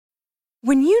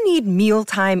When you need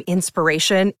mealtime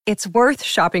inspiration, it's worth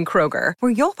shopping Kroger,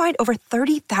 where you'll find over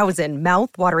 30,000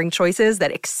 mouth-watering choices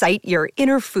that excite your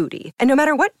inner foodie. And no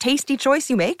matter what tasty choice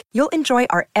you make, you'll enjoy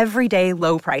our everyday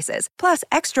low prices, plus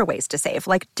extra ways to save,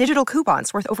 like digital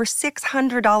coupons worth over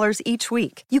 $600 each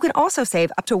week. You can also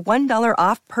save up to $1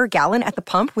 off per gallon at the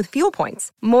pump with fuel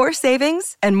points. More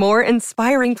savings and more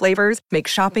inspiring flavors make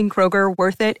shopping Kroger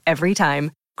worth it every time.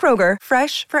 Kroger,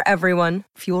 fresh for everyone.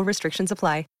 Fuel restrictions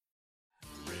apply.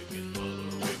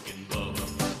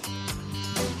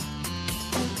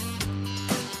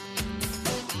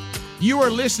 You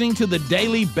are listening to the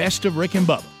Daily Best of Rick and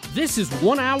Bubba. This is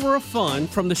 1 hour of fun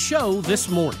from the show this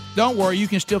morning. Don't worry, you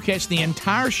can still catch the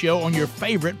entire show on your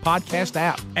favorite podcast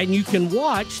app. And you can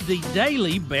watch the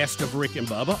Daily Best of Rick and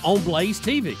Bubba on Blaze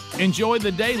TV. Enjoy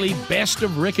the Daily Best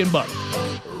of Rick and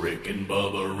Bubba. Rick and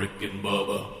Bubba, Rick and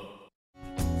Bubba.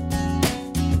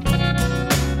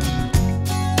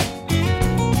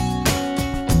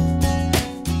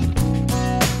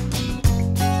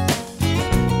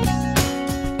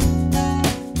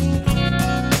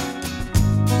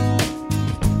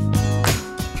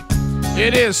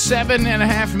 It is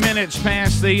 7.5 minutes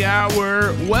past the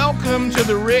hour. Welcome to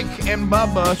the Rick and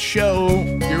Bubba Show.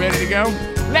 You ready to go?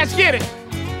 Let's get it.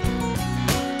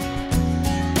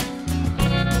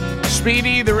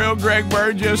 Speedy, the real Greg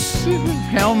Burgess,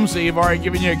 Helmsy have already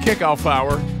given you a kickoff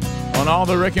hour on all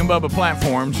the Rick and Bubba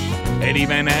platforms. Eddie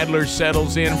Van Adler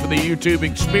settles in for the YouTube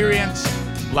experience.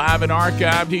 Live and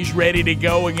archived. He's ready to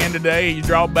go again today. He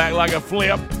dropped back like a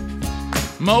flip.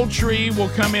 Moultrie will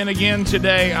come in again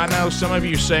today. I know some of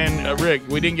you saying, Rick,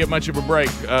 we didn't get much of a break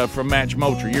from Match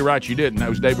Moultrie. You're right, you didn't. That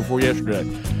was the day before yesterday.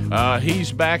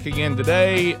 He's back again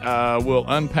today. We'll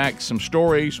unpack some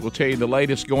stories. We'll tell you the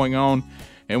latest going on,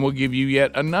 and we'll give you yet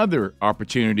another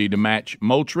opportunity to match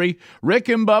Moultrie. Rick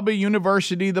and Bubba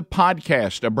University, the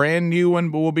podcast, a brand new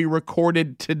one will be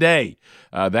recorded today.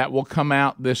 That will come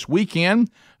out this weekend.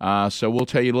 So we'll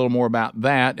tell you a little more about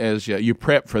that as you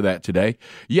prep for that today.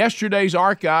 Yesterday's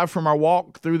archive from our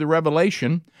walk through the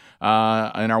Revelation in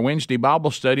our Wednesday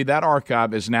Bible study, that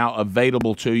archive is now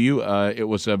available to you. It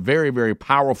was a very, very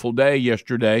powerful day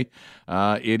yesterday.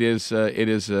 It is,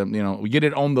 we get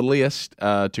it on the list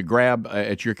to grab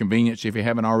at your convenience if you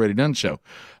haven't already done so.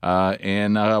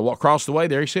 And across the way,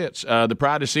 there he sits, the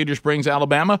pride of Cedar Springs,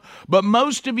 Alabama. But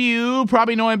most of you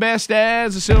probably know him best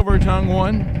as the silver-tongued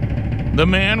one. The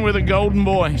man with a golden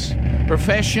voice,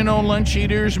 professional lunch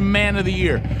eater's man of the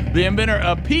year, the inventor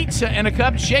of pizza and a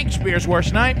cup, Shakespeare's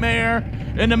worst nightmare,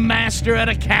 and the master of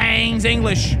the King's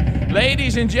English.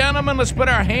 Ladies and gentlemen, let's put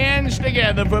our hands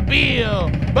together for Bill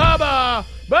Bubba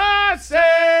Bussey!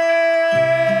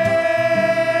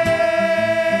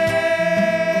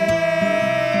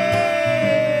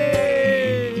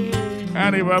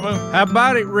 Howdy, Bubba. How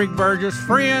about it, Rick Burgess?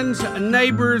 Friends,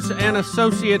 neighbors, and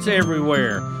associates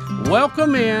everywhere.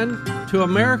 Welcome in to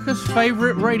America's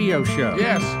favorite radio show.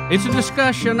 Yes. It's a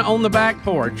discussion on the back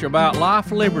porch about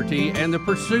life, liberty, and the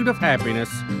pursuit of happiness.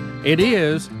 It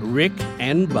is Rick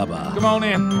and Bubba. Come on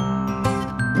in.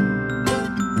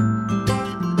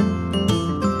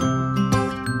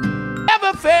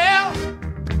 Never felt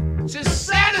so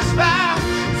satisfied.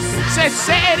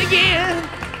 Say it again.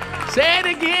 Say it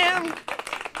again.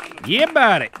 Yeah,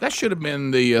 about it. That should have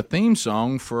been the theme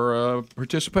song for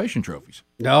participation trophies.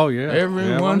 Oh, yeah.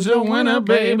 Everyone's a winner,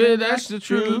 baby. That's the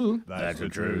truth. That's the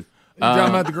truth. You talking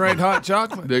about the Great Hot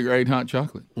Chocolate? The Great Hot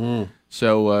Chocolate.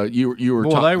 So you were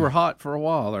Well, they were hot for a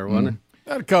while there, wasn't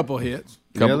Had a couple hits.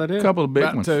 couple, they did. couple of big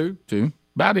About ones. two.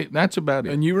 About it. That's about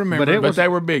it. And you remember, but they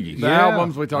were biggies. the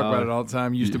albums, we talk about it all the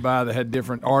time, used to buy that had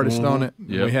different artists on it.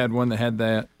 Yep. We had one that had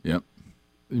that. Yep.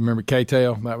 You remember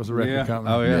K-Tail? That was a record Yeah.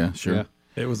 company. Oh, yeah. Yeah, sure. Yeah.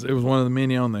 It was one of the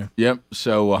many on there. Yep.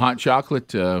 So hot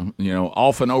chocolate,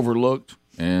 often overlooked,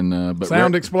 and but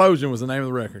Sound Explosion was the name of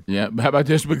the record. yeah. How about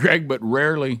this, but Greg? But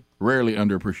rarely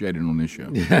underappreciated on this show.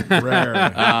 Rarely.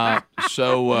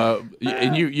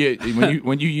 And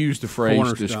when you use the phrase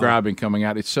Cornerstone. describing coming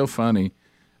out, it's so funny.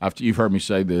 You've heard me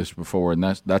say this before, and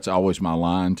that's always my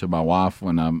line to my wife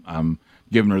when I'm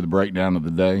giving her the breakdown of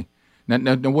the day. Now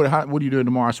what are you doing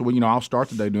tomorrow? I said, well, I'll start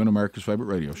the day doing America's favorite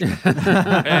radio show,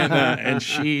 and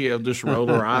she'll just roll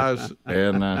her eyes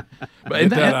and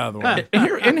Get that out of the way.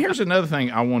 And here's another thing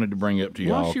I wanted to bring up to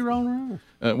y'all. Why's she rolling her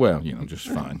eyes? Well, just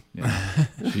fine. Yeah.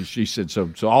 she said,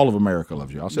 so all of America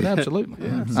loves you. I said, absolutely.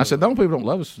 I said, the only people don't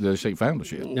love us, they ain't found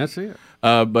us yet. That's it.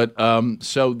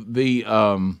 So the,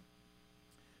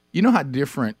 you know how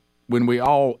different when we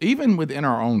all, even within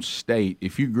our own state,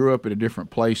 if you grew up in a different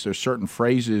place, there's certain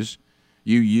phrases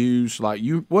you use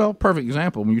perfect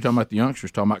example when you're talking about the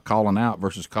youngsters talking about calling out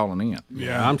versus calling in.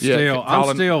 Yeah, I'm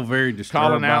still very disturbed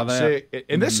calling out by that. sick.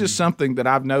 And this is something that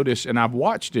I've noticed, and I've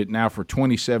watched it now for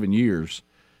 27 years,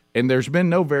 and there's been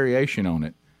no variation on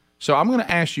it. So I'm going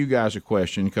to ask you guys a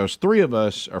question because 3 of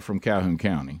us are from Calhoun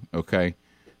County, okay?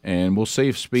 And we'll see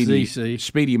if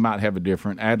Speedy might have a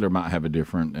different, Adler might have a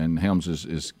different, and Helms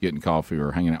is getting coffee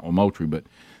or hanging out with Moultrie.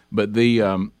 But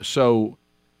so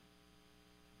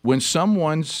when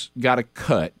someone's got a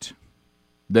cut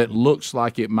that looks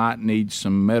like it might need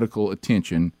some medical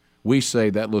attention, we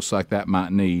say that looks like that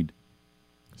might need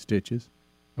stitches.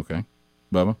 Okay.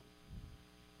 Bubba?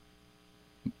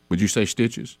 Would you say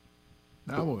stitches?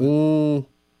 I would.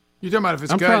 You're talking about if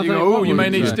it's cut, you go, you may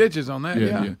need stitches on that.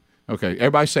 Yeah. Okay.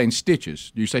 Everybody's saying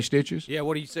stitches. Do you say stitches? Yeah,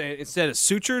 what do you say? Instead of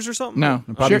sutures or something? No.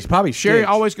 Probably Sherry stitch.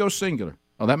 always goes singular.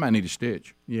 Oh, that might need a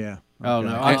stitch. Yeah. Oh,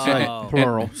 no. I'd say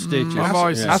plural. Stitches. I've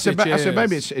always I said,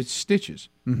 baby, it's stitches.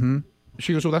 Mm-hmm.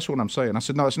 She goes, well, that's what I'm saying. I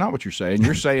said, no, that's not what you're saying.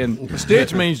 You're saying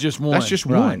stitch means just one. That's just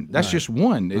one. That's just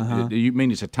one. You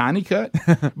mean it's a tiny cut?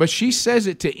 But she says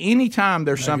it to any time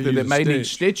there's something that may need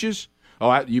stitches.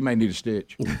 Oh, you may need a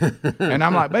stitch. And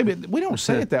I'm like, baby, we don't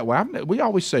say it that way. We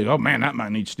always say, oh, man, that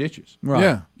might need stitches. Right.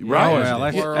 Yeah. Right.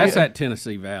 Well, that's that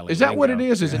Tennessee Valley. Is that what it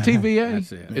is? Is it TVA?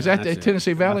 That's it. Is that the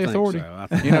Tennessee Valley Authority?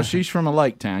 So. She's from a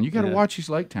lake town. You got to watch these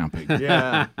lake town people.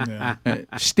 Yeah.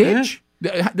 Stitch?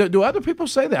 Do other people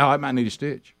say that? Oh, I might need a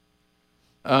stitch.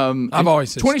 I've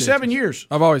always said 27 stitches. years.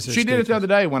 I've always said She did it stitches. the other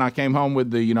day when I came home with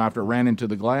the, after I ran into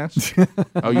the glass.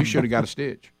 Oh, you should have got a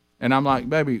stitch. And I'm like,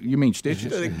 baby, you mean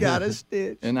stitches? Should have got a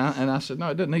stitch. And I said, no,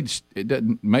 it doesn't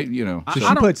make, So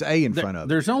she puts A in front of it.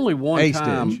 There's only one A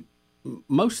time. stitch.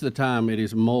 Most of the time, it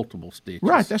is multiple stitches.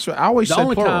 Right, that's what I always The said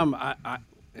only plural. time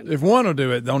If one will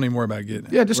do it, don't even worry about getting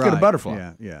it. Yeah, just get a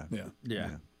butterfly. Yeah.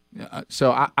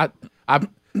 So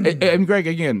and Greg,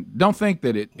 again, don't think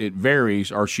that it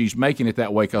varies or she's making it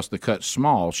that way because the cut's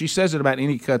small. She says it about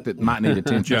any cut that might need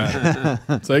attention.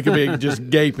 So it could be just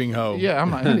gaping hole. Yeah, I'm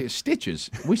like, hey, stitches.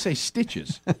 We say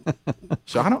stitches.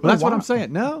 So I don't know That's why. what I'm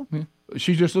saying. No.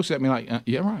 She just looks at me like,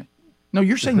 yeah, right. No,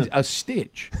 you're saying a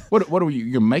stitch. What are you?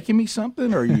 You're making me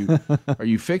something? Or are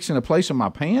you fixing a place on my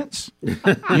pants?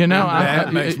 That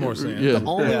makes more sense. Yeah. The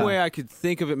only way I could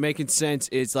think of it making sense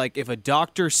is like if a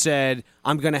doctor said,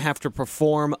 I'm going to have to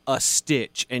perform a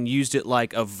stitch and used it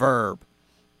like a verb.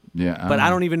 Yeah, But I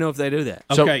don't even know if they do that.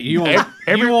 So okay, you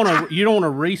want a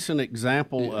recent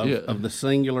example of the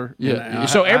singular? Yeah.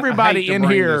 So everybody I hate to in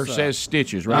bring here this up. says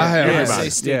stitches, right? I have. Yeah, Everybody. say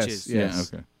stitches. Yeah.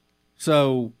 Okay.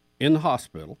 So in the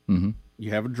hospital, you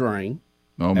have a drain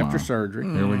Oh my. after surgery.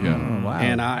 Here we go. Wow.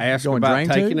 And I asked Going about drain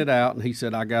taking tube? it out, and he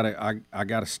said, I got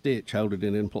a stitch holding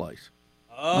it in place.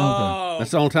 Oh. That's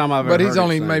the only time I've ever But heard he's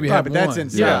only it say maybe that. had but that's one.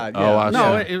 inside. Oh, I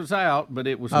No, see. it was out, but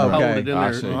it was Okay. holding it in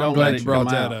I there. see. Don't I'm let glad it you brought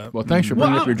come that out. up. Well, thanks for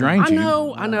bringing up your drain tube. I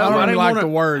know. I don't didn't really like wanna- the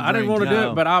word I didn't drain want to do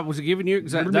tube. it, but I was giving you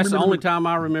exactly. That's the only time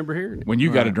I remember hearing it. When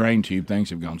you got a drain tube, things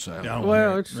have gone south.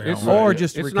 Well, it's Or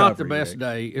just it's not the recovery, best Rick.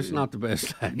 day. It's not the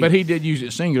best day. But he did use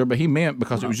it singular, but he meant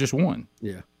because it was just one.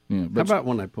 yeah. Yeah, How but, about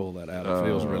when they pull that out? It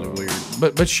feels really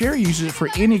weird. but Sherry uses it for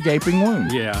any gaping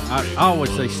wound. Yeah, I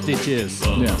always say stitches.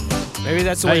 Yeah. Maybe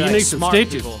that's the Hey, way you like, need some smart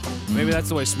stitches. people. Maybe that's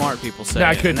the way smart people say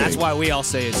Yeah, it. it could And that's be. why we all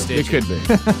say it's It stitches.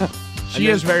 could be. She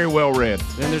is very well read.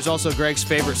 Then there's also Greg's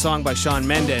favorite song by Shawn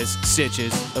Mendes,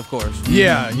 Stitches, of course.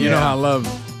 Yeah, you know how I love.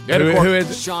 And of Who course-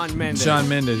 is it? Shawn Mendes. Shawn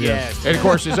Mendes, yeah. Yes. And of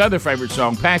course, his other favorite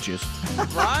song, Patches.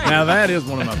 Right. Now that is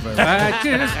one of my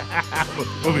favorites.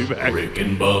 We'll be back. Rick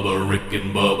and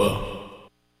Bubba.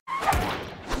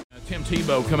 Tim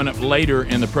Tebow coming up later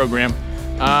in the program.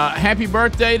 Happy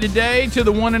birthday today to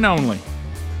the one and only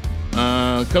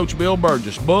Coach Bill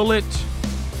Burgess. Bullet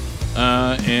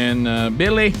and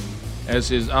Billy, as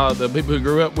his the people who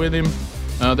grew up with him.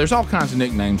 There's all kinds of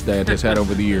nicknames Dad has had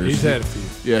over the years. He's had a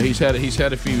few. Yeah, he's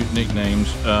had a few nicknames.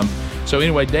 So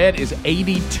anyway, Dad is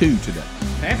 82 today.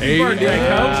 Happy birthday,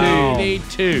 Coach.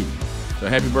 82. So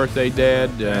happy birthday,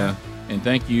 Dad, and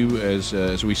thank you,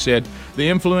 as we said, the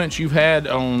influence you've had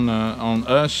on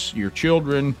us, your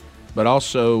children, but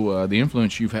also the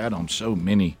influence you've had on so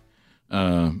many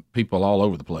people all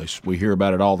over the place. We hear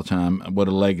about it all the time. What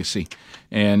a legacy.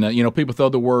 And, people throw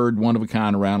the word one of a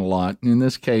kind around a lot. In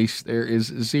this case, there is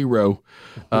zero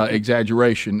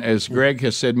exaggeration. As Greg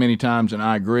has said many times, and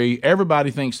I agree, everybody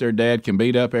thinks their dad can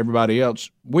beat up everybody else.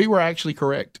 We were actually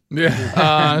correct.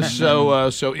 Yeah.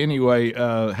 So anyway,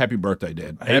 happy birthday,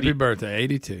 Dad. Happy birthday,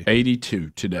 82. 82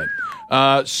 today.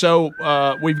 So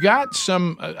we've got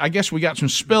some, I guess we got some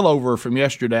spillover from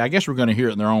yesterday. I guess we're going to hear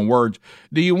it in their own words.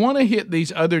 Do you want to hit get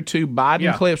these other two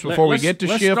Biden clips before we get to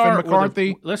Schiff and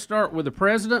McCarthy? Let's start with the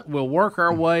president. We'll work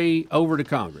our way over to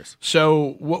Congress.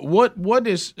 So what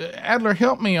is Adler?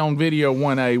 Help me on video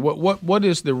 1A. What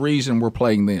is the reason we're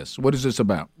playing this? What is this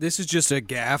about? This is just a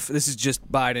gaffe. This is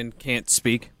just Biden can't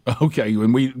speak. Okay,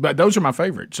 but those are my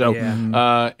favorites. So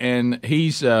and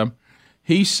he's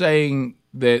saying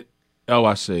that. Oh,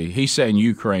 I see. He's saying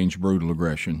Ukraine's brutal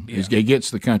aggression. Yeah. He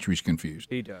gets the countries confused.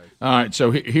 He does. All right,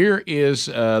 so here is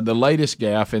the latest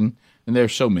gaffe, and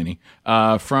there's so many,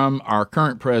 from our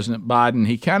current president, Biden.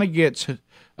 He kind of gets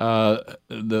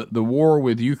the war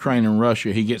with Ukraine and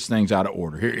Russia, he gets things out of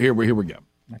order. Here we go.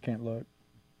 I can't look.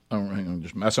 Oh, hang on,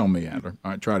 that's on me, Adler.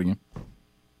 All right, try it again.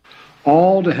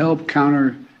 All to help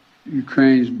counter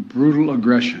Ukraine's brutal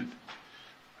aggression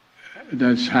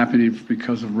that's happening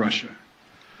because of Russia.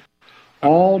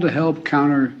 All to help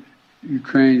counter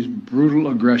Ukraine's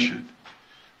brutal aggression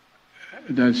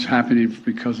that's happening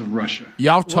because of Russia.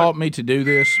 Y'all taught me to do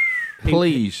this.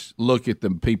 Please look at the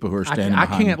people who are standing behind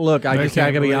him. I can't look. I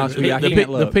got to be honest with you. I can't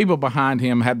look. The people behind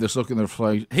him have this look in their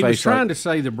face. He was trying to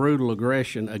say the brutal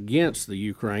aggression against the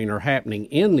Ukraine are happening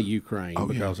in the Ukraine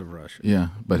because of Russia. Yeah,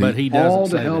 but he doesn't all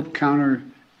say to help that. counter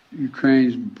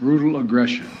Ukraine's brutal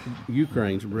aggression.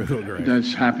 Ukraine's brutal aggression.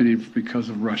 That's happening because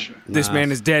of Russia. This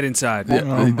man is dead inside.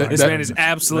 This man is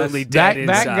absolutely that dead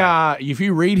inside. That guy, if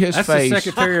you read his That's face. the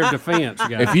Secretary of Defense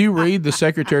guy. If you read the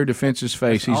Secretary of Defense's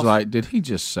face, he's like, did he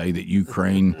just say that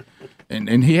Ukraine...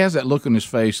 And he has that look on his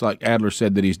face, like Adler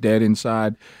said, that he's dead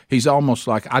inside. He's almost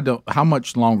like, how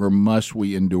much longer must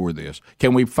we endure this?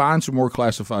 Can we find some more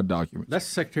classified documents? That's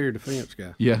the Secretary of Defense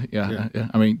guy. Yeah.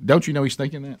 I mean, don't you know he's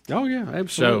thinking that? Oh, yeah,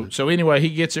 absolutely. So anyway, he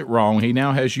gets it wrong. He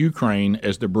now has Ukraine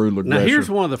as the brutal aggressor. Now, here's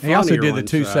one of the funnier ones. He also did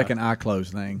the ones, 2-second eye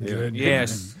close thing.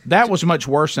 Yes. That was much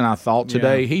worse than I thought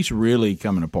today. He's really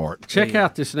coming apart. Check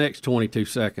out this next 22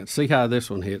 seconds. See how this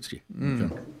one hits you.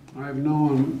 Okay. I have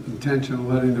no intention of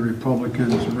letting the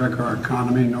Republicans wreck our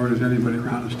economy, nor does anybody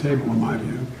around this table, in my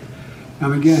view.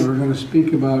 And again, we're going to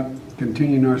speak about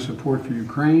continuing our support for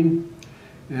Ukraine,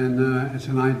 and it's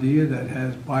an idea that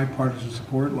has bipartisan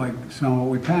support, like some of what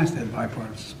we passed had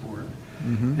bipartisan support.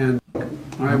 Mm-hmm. And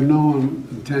I have no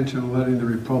intention of letting the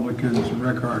Republicans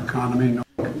wreck our economy.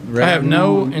 I have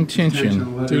no intention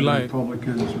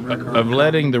of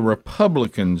letting the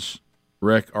Republicans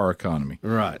wreck our economy.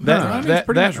 Right. That's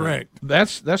pretty much wrecked.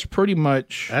 That's pretty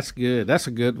much. That's good. That's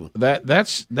a good one.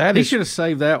 He should have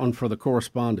saved that one for the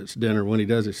correspondents' dinner when he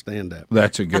does his stand-up.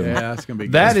 That's a good one. Yeah, that's gonna be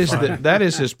good. That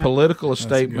is as political a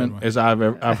statement as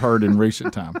I've heard in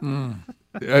recent time.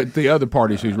 The other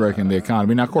parties who's wrecking the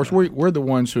economy. Now, of course, we're the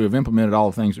ones who have implemented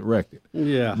all the things that wrecked it.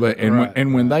 Yeah. But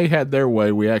when they had their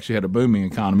way, we actually had a booming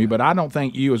economy. But I don't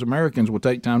think you as Americans will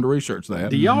take time to research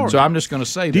that. So I'm just going to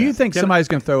say that. Do you think somebody's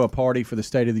going to throw a party for the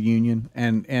State of the Union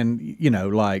and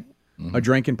like a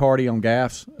drinking party on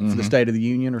gaffes for the State of the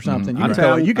Union or something?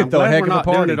 You can throw a heck of a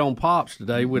party. Doing it on Pops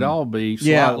today. We'd all be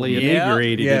slightly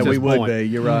inebriated. Yeah, at this we would point. be.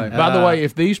 You're right. By the way,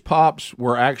 if these Pops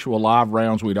were actual live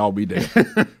rounds, we'd all be dead.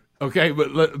 Okay,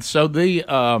 but so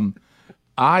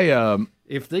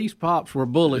if these Pops were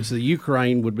bullets, the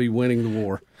Ukraine would be winning the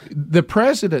war. The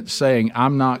president saying,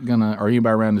 I'm not going to, or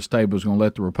anybody around this table is going to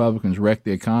let the Republicans wreck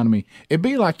the economy, it'd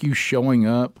be like you showing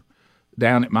up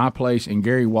down at my place and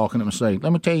Gary walking up and saying,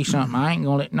 let me tell you something, I ain't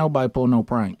going to let nobody pull no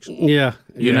pranks. Yeah.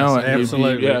 You know?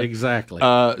 Absolutely. Exactly.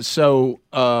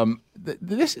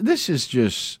 This is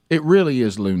just, it really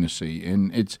is lunacy.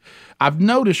 And I've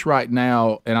noticed right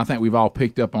now, and I think we've all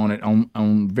picked up on it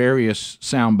on various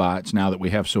sound bites now that we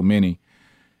have so many,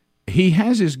 he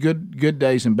has his good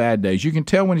days and bad days. You can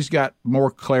tell when he's got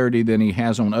more clarity than he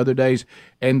has on other days,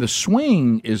 and the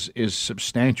swing is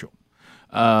substantial.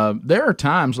 There are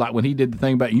times like when he did the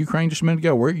thing about Ukraine just a minute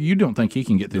ago where you don't think he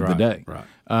can get through the day. Right.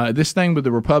 This thing with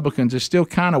the Republicans is still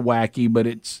kind of wacky, but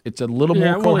it's a little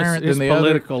more coherent than the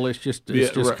other. It's political. It's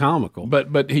just comical.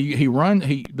 But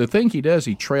the thing he does,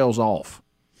 he trails off.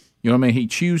 You know what I mean? He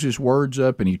chews his words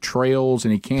up and he trails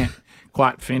and he can't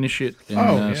quite finish it.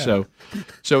 And,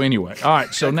 So anyway, all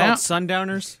right. So now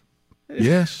sundowners.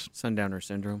 Yes. Sundowner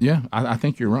syndrome. Yeah, I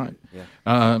think you're right.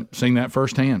 Yeah. Seeing that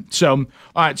firsthand. So, all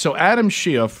right, so Adam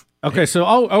Schiff. Okay, so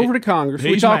over to Congress.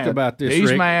 We talked about this, He's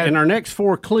Rick, mad. and our next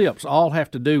 4 clips all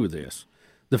have to do with this.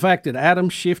 The fact that Adam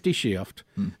Shifty Schiff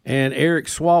and Eric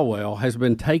Swalwell has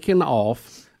been taken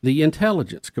off the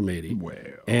Intelligence Committee. Well.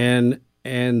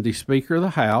 And the Speaker of the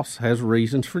House has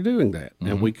reasons for doing that,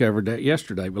 and we covered that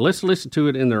yesterday. But let's listen to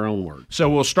it in their own words. So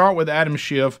we'll start with Adam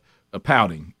Schiff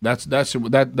pouting. That's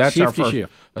Shifty our first. Schiff.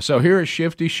 So here is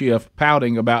Shifty Schiff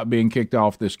pouting about being kicked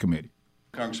off this committee.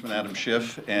 Congressman Adam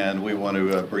Schiff, and we want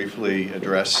to briefly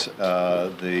address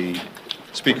the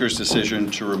Speaker's decision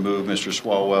to remove Mr.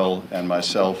 Swalwell and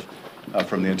myself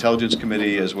from the Intelligence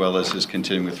Committee, as well as his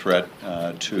continuing threat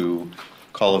to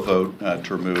call a vote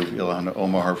to remove Ilhan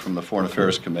Omar from the Foreign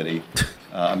Affairs Committee.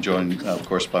 I'm joined, of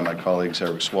course, by my colleagues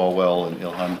Eric Swalwell and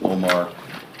Ilhan Omar.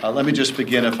 Let me just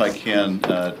begin, if I can,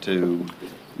 to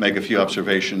make a few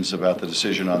observations about the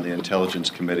decision on the Intelligence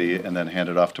Committee and then hand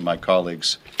it off to my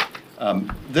colleagues.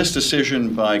 This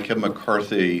decision by Kevin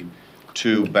McCarthy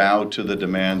to bow to the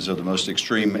demands of the most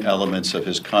extreme elements of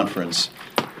his conference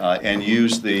and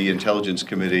use the Intelligence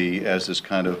Committee as this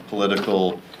kind of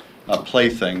political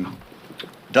plaything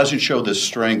doesn't show the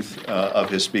strength of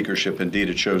his speakership. Indeed,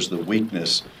 it shows the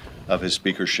weakness of his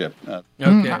speakership.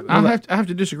 Okay, I have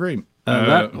to disagree.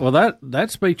 That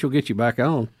speech will get you back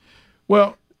on.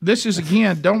 Well, this is,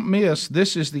 again, don't miss,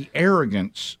 this is the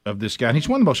arrogance of this guy. And he's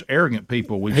one of the most arrogant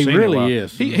people we've seen. He really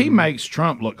is. He makes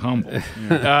Trump look humble.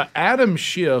 Adam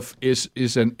Schiff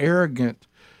is an arrogant.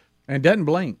 And doesn't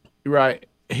blink. Right.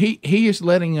 He is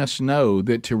letting us know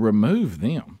that to remove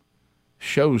them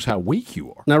shows how weak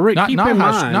you are. Now, Rick, keep in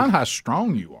mind, not how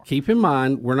strong you are. Keep in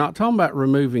mind, we're not talking about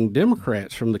removing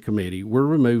Democrats from the committee. We're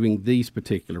removing these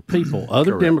particular people.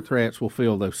 Other Democrats will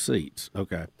fill those seats.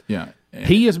 Okay. Yeah.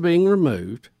 He is being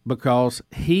removed because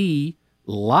he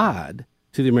lied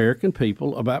to the American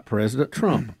people about President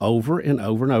Trump over and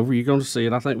over and over. You're going to see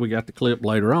it. I think we got the clip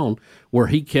later on where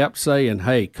he kept saying,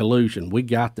 hey, collusion, we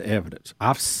got the evidence.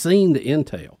 I've seen the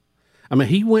intel. I mean,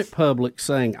 he went public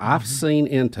saying, I've seen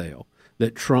intel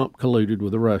that Trump colluded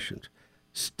with the Russians.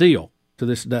 Still, to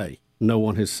this day, no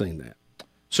one has seen that.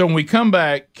 So when we come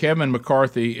back, Kevin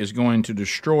McCarthy is going to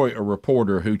destroy a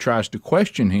reporter who tries to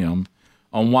question him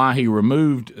on why he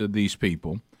removed these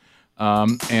people.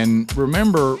 And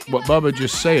remember what Bubba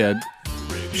just said.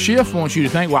 Schiff wants you to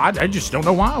think, well, I just don't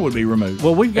know why I would be removed.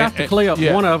 Well, we've got the clip,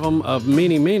 one of them of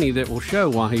many that will show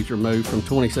why he's removed from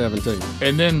 2017.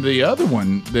 And then the other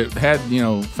one that had,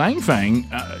 Fang,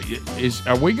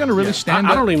 are we going to really stand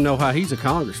up? I don't even know how he's a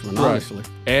congressman, honestly.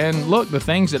 And look, the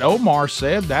things that Omar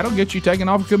said, that'll get you taken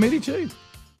off a committee, too.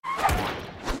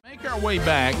 Make our way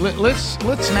back.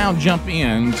 Let's now jump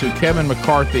into Kevin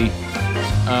McCarthy.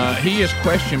 He is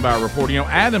questioned by a reporter.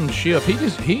 Adam Schiff, is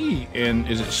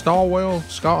it Stallwell?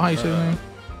 How you say his name?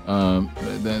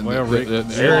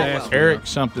 Eric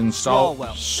something. Swalwell.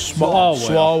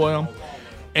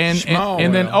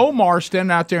 And then Omar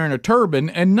standing out there in a turban,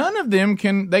 and none of them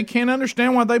can't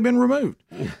understand why they've been removed.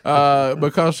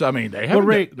 Because, they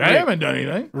haven't done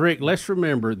anything. Rick, let's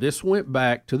remember, this went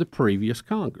back to the previous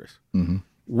Congress. Mm-hmm.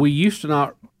 We used to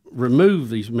not remove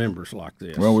these members like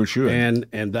this. Well, we should. And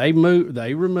they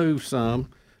removed some,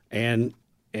 and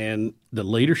the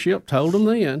leadership told them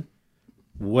then,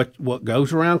 what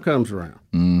goes around comes around.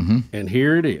 Mm-hmm. And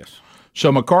here it is.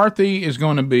 So McCarthy is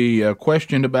going to be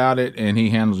questioned about it, and he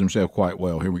handles himself quite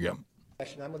well. Here we go. I'm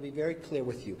going to be very clear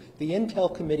with you. The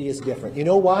Intel Committee is different. You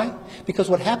know why? Because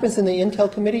what happens in the Intel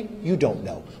Committee, you don't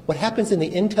know. What happens in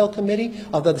the Intel Committee,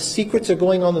 although the secrets are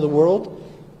going on in the world,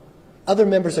 other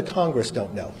members of Congress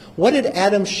don't know. What did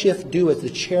Adam Schiff do as the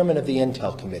chairman of the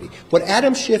Intel Committee? What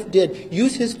Adam Schiff did,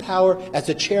 use his power as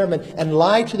a chairman and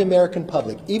lie to the American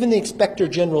public. Even the Inspector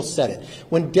General said it.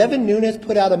 When Devin Nunes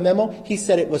put out a memo, he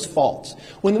said it was false.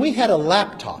 When we had a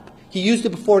laptop, he used it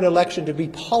before an election to be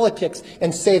politics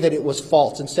and say that it was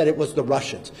false and said it was the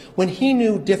Russians. When he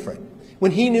knew different,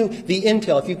 when he knew the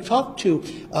intel, if you talk to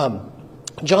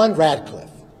John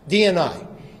Radcliffe, DNI,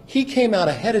 he came out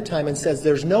ahead of time and says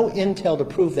there's no intel to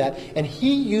prove that, and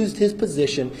he used his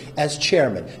position as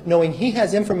chairman, knowing he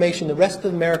has information the rest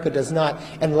of America does not,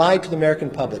 and lied to the American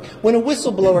public. When a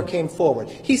whistleblower came forward,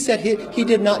 he said he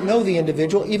did not know the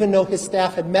individual, even though his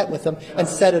staff had met with him and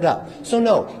set it up. So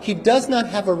no, he does not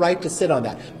have a right to sit on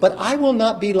that. But I will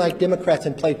not be like Democrats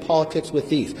and play politics with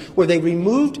these, where they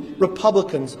removed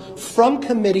Republicans from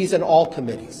committees and all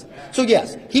committees. So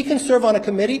yes, he can serve on a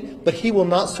committee, but he will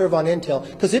not serve on intel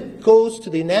because it goes to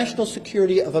the national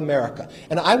security of America.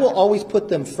 And I will always put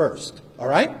them first, all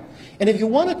right? And if you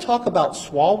want to talk about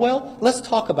Swalwell, let's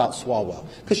talk about Swalwell,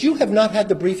 because you have not had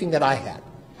the briefing that I had.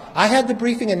 I had the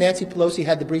briefing and Nancy Pelosi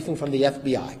had the briefing from the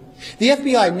FBI. The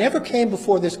FBI never came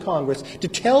before this Congress to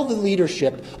tell the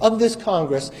leadership of this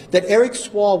Congress that Eric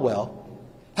Swalwell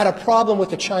had a problem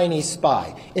with a Chinese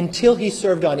spy until he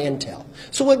served on intel.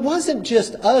 So it wasn't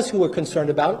just us who were concerned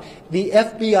about it. The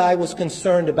FBI was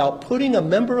concerned about putting a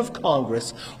member of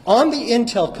Congress on the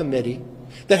Intel Committee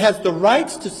that has the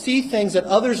rights to see things that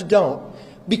others don't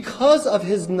because of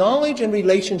his knowledge and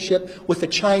relationship with a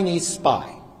Chinese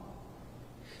spy.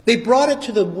 They brought it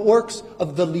to the works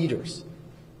of the leaders.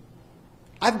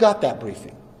 I've got that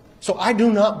briefing. So I do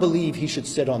not believe he should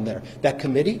sit on there, that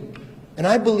committee. And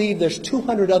I believe there's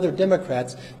 200 other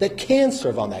Democrats that can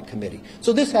serve on that committee.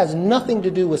 So this has nothing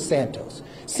to do with Santos.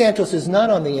 Santos is not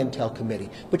on the Intel committee.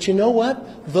 But you know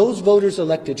what? Those voters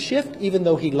elected Schiff, even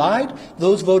though he lied.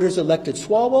 Those voters elected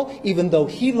Swalwell, even though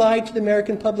he lied to the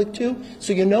American public too.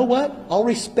 So you know what? I'll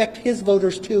respect his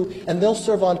voters too, and they'll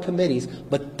serve on committees.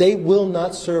 But they will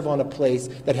not serve on a place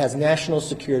that has national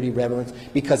security relevance,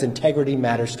 because integrity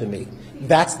matters to me.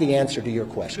 That's the answer to your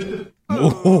question. Well,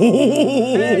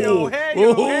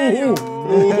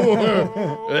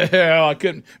 I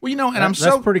couldn't. Well, you know, and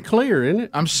that's pretty clear, isn't it?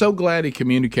 I'm so glad he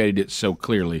communicated it so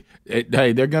clearly.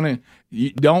 Hey, they're gonna.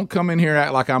 Don't come in here and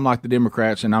act like I'm like the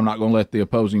Democrats and I'm not going to let the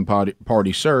opposing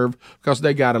party serve because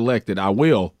they got elected. I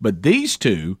will, but these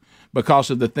two, because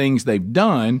of the things they've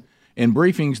done in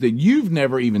briefings that you've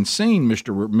never even seen, Mr.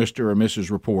 or Mrs.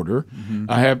 Reporter,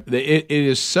 it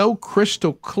is so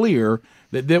crystal clear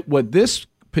that what this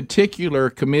particular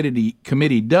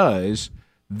committee does,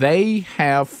 they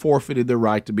have forfeited the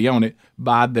right to be on it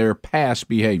by their past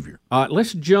behavior. All right,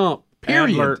 let's jump.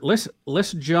 Period. Adler,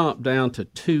 let's jump down to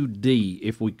 2D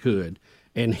if we could,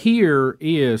 and here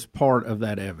is part of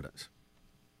that evidence.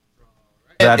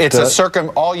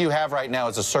 All you have right now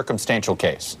is a circumstantial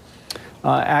case.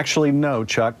 Actually, no,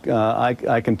 Chuck.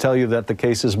 I can tell you that the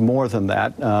case is more than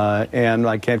that, and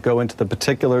I can't go into the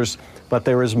particulars, but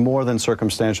there is more than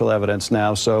circumstantial evidence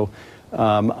now. So,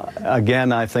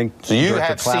 again, I think... So you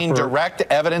have seen direct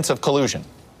evidence of collusion?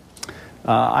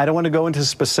 I don't want to go into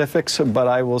specifics, but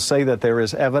I will say that there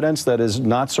is evidence that is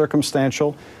not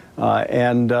circumstantial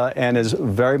and is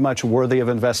very much worthy of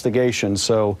investigation.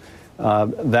 So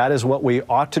that is what we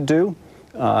ought to do.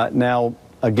 Now,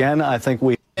 again, I think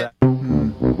we...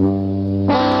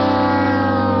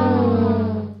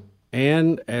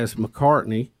 And as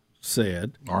McCarthy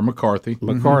said, or McCarthy,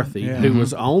 who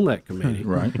was on that committee,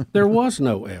 right? There was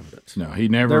no evidence. No, he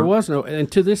never. There was no,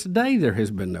 and to this day, there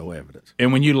has been no evidence.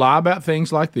 And when you lie about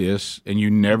things like this and you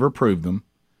never prove them,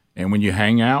 and when you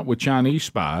hang out with Chinese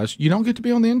spies, you don't get to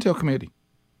be on the Intel committee.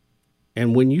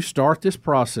 And when you start this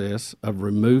process of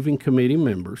removing committee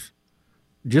members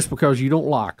just because you don't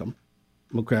like them,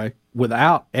 okay,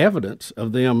 without evidence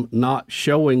of them not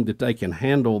showing that they can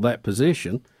handle that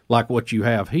position, like what you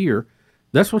have here,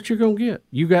 that's what you're going to get.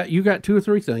 You got two or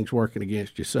three things working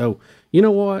against you. So, you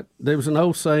know what? There was an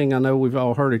old saying, I know we've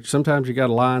all heard it, sometimes you got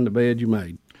to lie in the bed you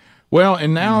made. Well,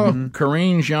 and now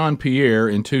Karine Jean-Pierre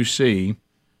in 2C,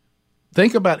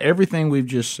 think about everything we've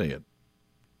just said.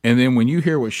 And then when you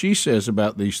hear what she says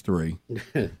about these three,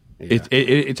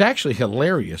 it's actually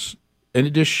hilarious. And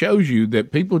it just shows you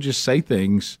that people just say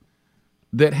things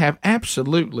that have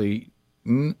absolutely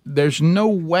there's no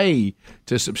way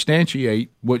to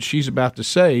substantiate what she's about to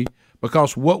say,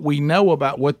 because what we know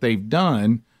about what they've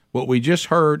done, what we just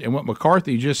heard, and what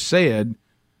McCarthy just said,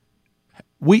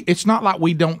 it's not like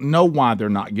we don't know why they're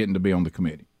not getting to be on the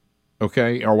committee,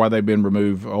 okay, or why they've been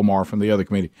removed, Omar, from the other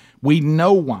committee. We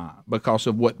know why, because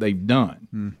of what they've done.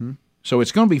 Mm-hmm. So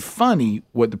it's going to be funny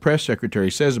what the press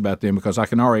secretary says about them, because I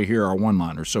can already hear our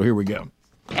one-liners. So here we go.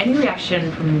 Any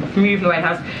reaction from you from the White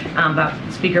House about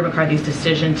Speaker McCarthy's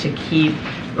decision to keep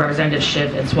Representative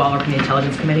Schiff and Swalwell from the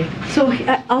Intelligence Committee? So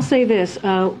I'll say this.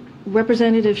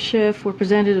 Representative Schiff,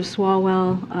 Representative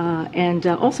Swalwell, and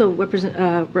also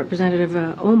Representative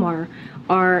Omar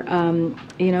are,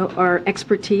 our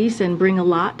expertise and bring a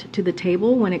lot to the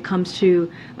table when it comes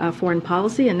to foreign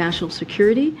policy and national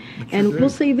security. And we'll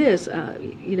say this,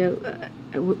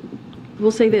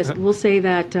 we'll say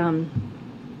that,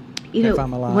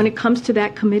 when it comes to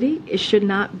that committee, it should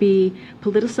not be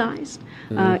politicized.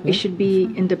 It should be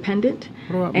independent.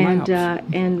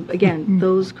 And again,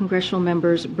 those congressional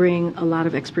members bring a lot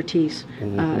of expertise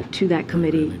to that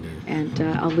committee, and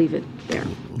I'll leave it there.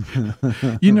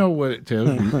 You know what it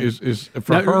tells you is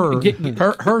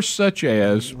for her such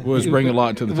as was bring a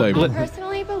lot to the table. I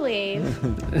personally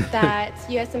believe that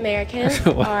U.S. Americans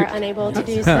are unable to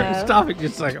do so. Stop it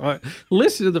just a second.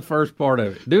 Listen to the first part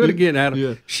of it. Do it again, Adam.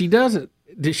 Yeah. She doesn't.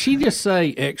 Did she just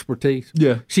say expertise?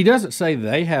 Yeah. She doesn't say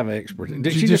they have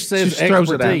expertise. She just says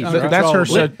expertise.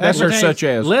 That's her such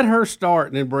as. Let her start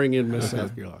and then bring in Ms.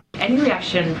 South Carolina. Any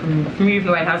reaction from you from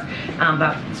the White House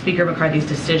about Speaker McCarthy's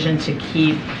decision to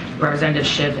keep Representative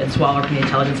Schiff and Swalwell from the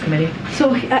Intelligence Committee?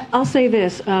 So I'll say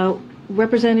this.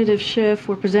 Representative Schiff,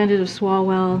 Representative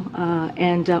Swalwell,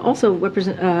 and also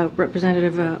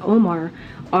Representative Omar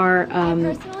our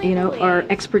our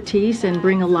expertise and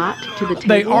bring a lot to the table.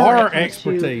 They are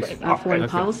expertise. Foreign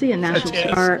policy and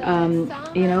national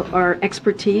our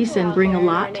expertise and bring a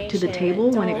lot to the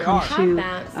table when it comes to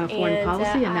foreign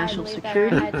policy and national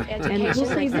security. And we'll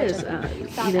say this,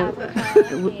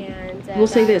 we'll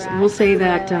say this. We'll say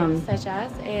that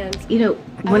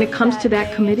when it comes to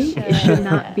that committee, it should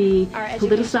not be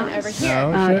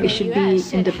politicized. It should be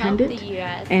independent.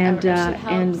 And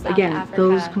again,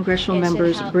 those congressional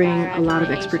members bring a lot of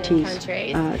expertise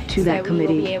to that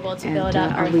committee. And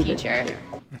I'll leave it.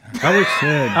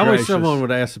 I wish someone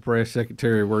would ask the press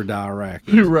secretary where Iraq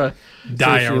is. You're right.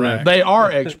 They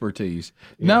are expertise.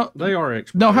 No, they are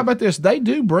expertise. No, how about this? They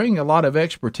do bring a lot of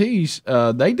expertise.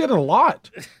 They did a lot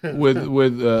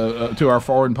with to our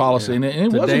foreign policy, and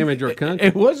it wasn't damage our country.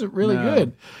 It wasn't really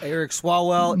good. Eric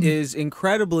Swalwell is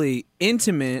incredibly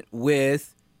intimate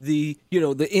with the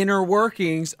inner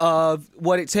workings of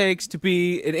what it takes to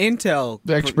be an intel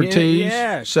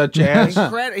expertise, such as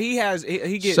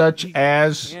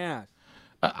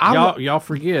y'all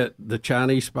forget the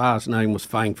Chinese spy's name was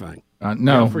Fang Fang.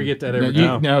 No, don't forget that every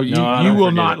time. You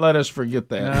will not let us forget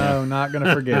that. No, not going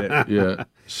to forget it. Yeah.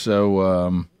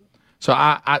 So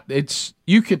it's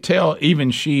you could tell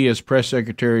even she as press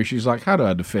secretary, she's like, how do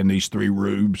I defend these three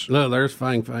rubes? No, there's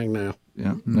Fang Fang now.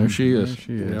 Yeah, there she is. There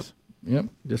she is. Yep.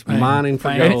 Just mining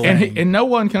for gold. And no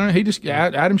one can.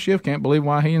 Adam Schiff can't believe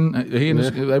why he and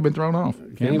they've been thrown off.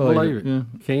 Can't believe it. Yeah.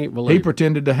 Can't believe. He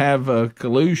pretended to have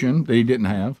collusion that he didn't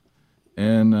have,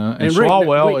 and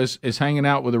Swalwell is hanging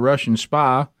out with a Russian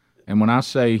spy. And when I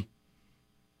say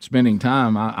spending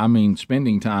time, I mean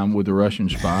spending time with the Russian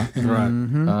spy. Right.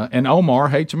 And Omar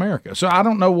hates America. So I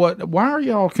don't know why are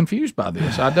y'all confused by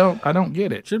this? I don't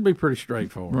get it. Should be pretty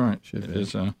straightforward. Right. Should be.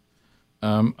 So,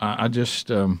 I just.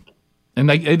 And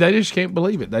they just can't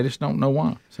believe it. They just don't know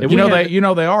why. So,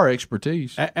 they are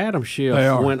expertise. Adam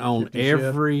Schiff went on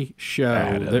every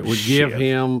show that would give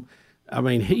him. I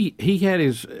mean,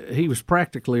 he was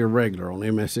practically a regular on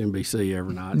MSNBC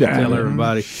every night to tell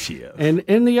everybody.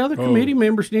 And the other committee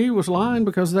members knew he was lying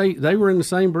because they were in the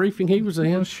same briefing he was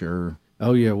in. Sure.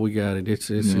 Oh yeah, we got it.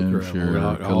 It's incredible. Sure.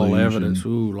 All evidence.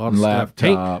 Ooh, a lot of stuff.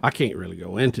 I can't really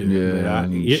go into it. But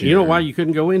you know why you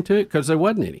couldn't go into it? Because there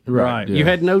wasn't any. Right. You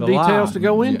had no details to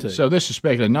go into. So this is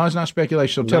speculation. No, it's not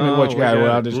speculation. So tell me what you got.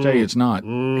 Well, I'll just tell you it's not.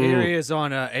 Here he is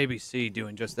on ABC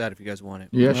doing just that. If you guys want it.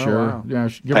 Yeah, sure. Wow. Yeah,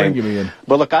 give me in.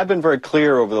 Well, look, I've been very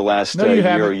clear over the last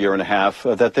year and a half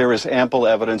that there is ample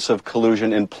evidence of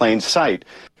collusion in plain sight.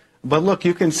 But look,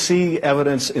 you can see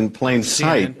evidence in plain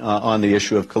sight on the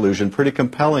issue of collusion, pretty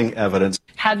compelling evidence.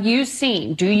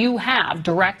 Do you have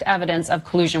direct evidence of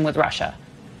collusion with Russia?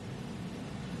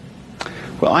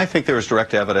 Well, I think there is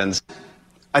direct evidence.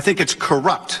 I think it's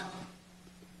corrupt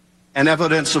and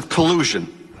evidence of collusion.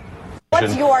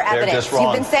 What's your evidence?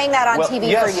 You've been saying that on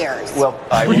TV for years. Well,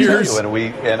 I will tell you,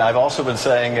 and I've also been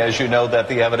saying, as you know, that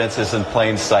the evidence is in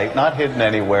plain sight, not hidden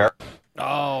anywhere.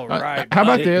 Oh, right. How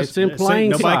about this? It's in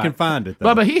plain sight. Nobody can find it,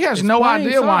 though. But he has no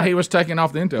idea why he was taken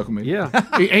off the Intel Committee.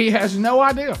 Yeah. he has no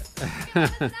idea.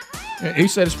 He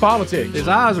said it's politics. His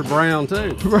eyes are brown,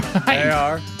 too. Right. They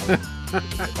are.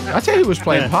 I tell you who was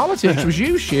playing politics. It was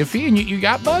you, Schiffy, and you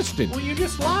got busted. Well, you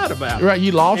just lied about it. Right,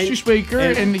 you lost your speaker,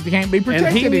 and you can't be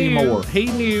protected anymore. He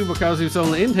knew because he was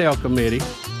on the Intel Committee,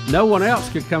 no one else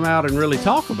could come out and really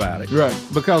talk about it. Right.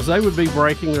 Because they would be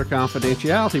breaking their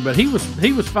confidentiality. But he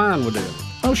was fine with it.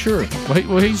 Oh, sure.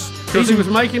 Well, he was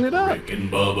making it up. Rick and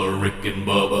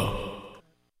Bubba.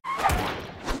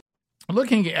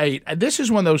 Looking at 8, this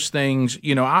is one of those things,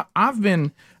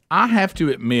 I have to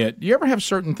admit, you ever have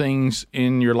certain things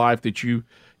in your life that you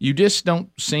just don't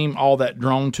seem all that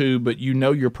drawn to, but you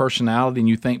know your personality and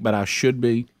you think, but I should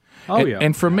be? Yeah.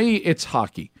 And for me, it's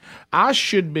hockey. I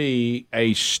should be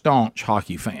a staunch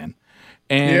hockey fan.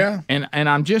 And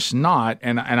I'm just not,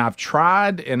 and I've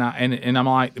tried, and I'm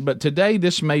like, but today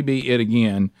this may be it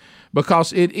again,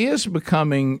 because it is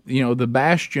becoming, the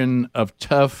bastion of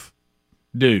tough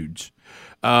dudes,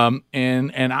 and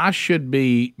I should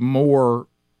be more.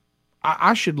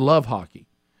 I should love hockey,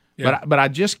 but I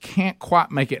just can't quite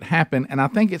make it happen, and I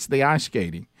think it's the ice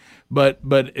skating, but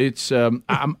it's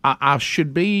I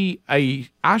should be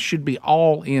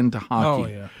all into hockey.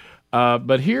 Oh yeah.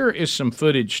 But here is some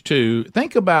footage, too.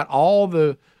 Think about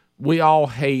all we all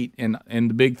hate in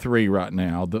the big three right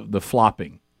now, the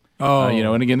flopping.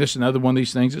 And again, this is another one of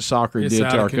these things that soccer did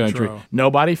to our country.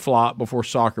 Nobody flopped before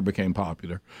soccer became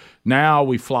popular. Now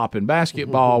we flop in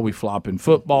basketball, we flop in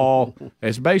football.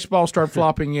 Has baseball started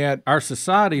flopping yet? Our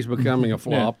society's becoming a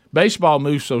flop. Yeah. Baseball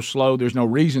moves so slow, there's no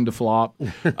reason to flop.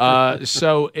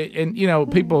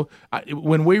 People,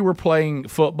 when we were playing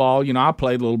football, I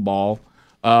played a little ball.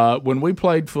 When we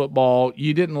played football,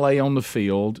 you didn't lay on the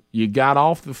field. You got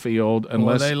off the field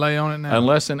unless they lay on it now.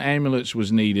 Unless an ambulance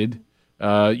was needed.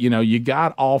 You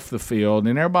got off the field,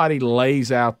 and everybody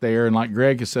lays out there, and like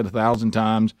Greg has said 1,000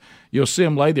 times, you'll see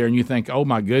them lay there, and you think, oh,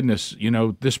 my goodness,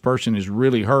 this person is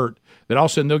really hurt. Then all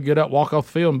of a sudden they'll get up, walk off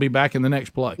the field, and be back in the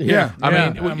next play. Yeah.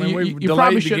 You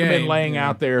probably shouldn't have been laying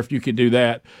out there if you could do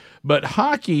that. But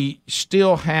hockey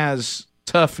still has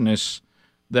toughness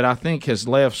that I think has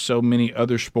left so many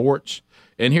other sports.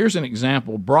 And here's an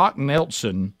example. Brock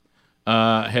Nelson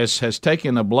has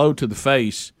taken a blow to the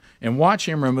face, and watch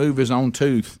him remove his own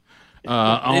tooth.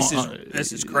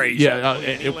 This is crazy.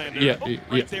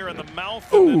 Right there in the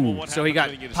mouth. Ooh. So he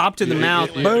got popped in the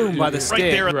mouth, boom, by the stick.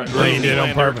 He did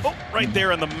on purpose. Right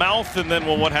there in the mouth, and then,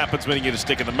 what happens when you get a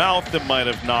stick in the mouth? That might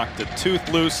have knocked the tooth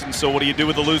loose, and so what do you do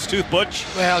with a loose tooth, Butch?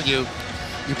 Well, you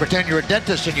pretend you're a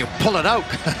dentist and you pull it out.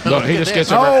 Look, he just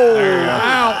gets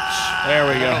ouch. There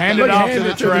we go. Hand it off to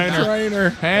the trainer.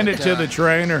 Hand it to the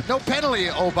trainer. No penalty,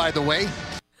 by the way.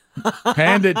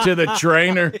 Hand it to the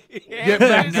trainer. Get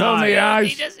back on the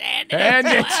ice. Hand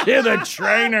it to the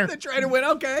trainer. The trainer went,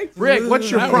 okay. Rick,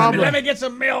 what's your problem? Let me get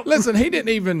some milk. Listen, he didn't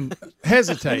even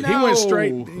hesitate. He went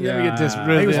straight. He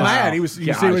was mad. You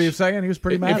see what he was saying? He was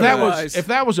pretty mad. If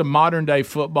that was a modern-day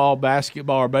football,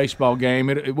 basketball, or baseball game,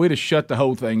 we'd have shut the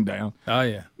whole thing down. Oh,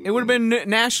 yeah. It would have been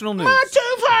national news.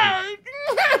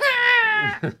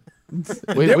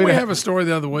 Didn't we have a story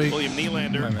the other week? William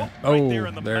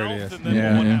Nylander. There it is.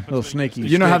 Yeah. Little sneaky.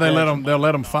 You know how they'll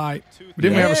let them fight?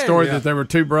 Didn't we have a story that there were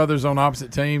two brothers on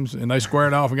opposite teams and they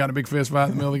squared off and got in a big fist fight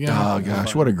in the middle of the game? Oh,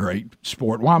 gosh, what a great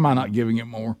sport. Why am I not giving it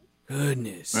more?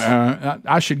 Goodness.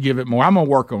 I should give it more. I'm going to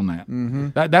work on that.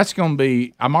 Mm-hmm. That's going to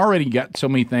be – I'm already got so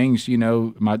many things, the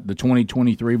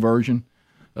 2023 version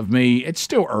of me. It's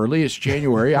still early. It's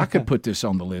January. I could put this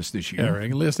on the list this year. Yeah,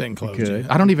 the list ain't closed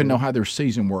yet. I don't even know how their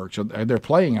season works. They're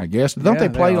playing, I guess. Don't they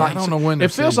play like – I don't know when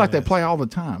it feels like they play all the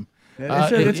time.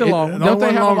 It's a long one. Don't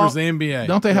they have longer as the NBA?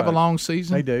 Don't they have a long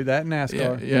season? They do. That in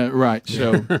NASCAR. Yeah, right.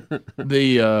 So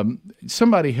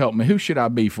somebody help me. Who should I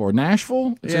be for?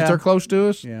 Nashville? Since they're close to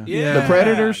us? Yeah. The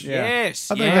Predators?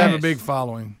 Yes. I think they have a big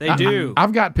following. They do.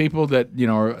 I've got people that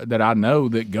that I know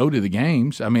that go to the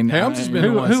games. I mean, Helms has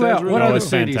been what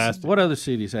other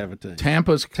cities have a team?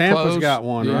 Tampa's got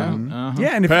one, yeah. right? Uh-huh.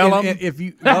 Yeah, and if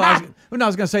you I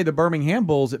was going to say the Birmingham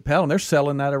Bulls at Pelham, they're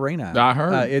selling that arena. I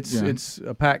heard it's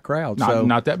a packed crowd.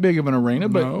 Not that big of an arena,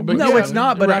 but no, it's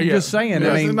not. But I'm just saying.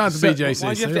 I mean, it's not the BJCC.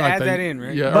 Why'd you have to add that in,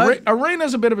 Rick? Yeah,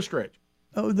 arena's a bit of a stretch.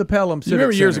 Oh, the Pelham. You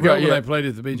remember years ago when they played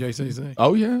at the BJCC?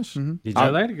 Oh yes. Mm-hmm. Did you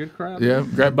know they had a good crowd? Yeah,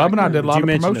 Bob and I did a lot of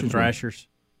promotions. The Thrashers.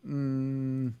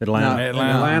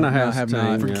 Atlanta has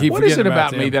a team. What is it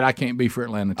about me that I can't be for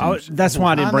Atlanta teams? That's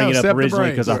why I didn't bring it up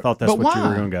originally because I thought that's what you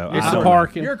were going to go. It's the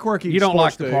parking. You're quirky. You don't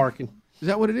like the parking. Is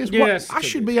that what it is? Yes. I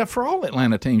should be up for all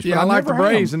Atlanta teams. Yeah, I like the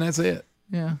Braves, and that's it.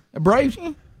 Yeah, Braves.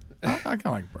 I kind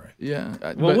of like Braves.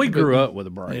 Yeah. Well, we grew up with the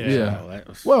Braves. Yeah.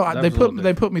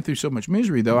 They put me through so much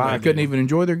misery though. I couldn't even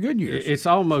enjoy their good years. It's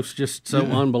almost just so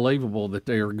unbelievable that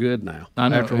they are good now. I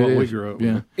know, after what we grew up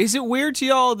with. Is it weird to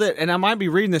y'all that, and I might be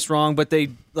reading this wrong, but they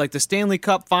like the Stanley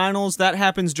Cup Finals that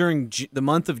happens during the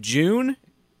month of June?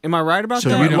 Am I right about that?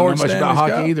 So you don't know much about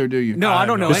hockey either, do you? No, I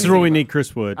don't know. This is where we need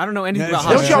Chris Wood. I don't know anything about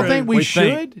hockey. Don't y'all think we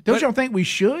should? Don't y'all think we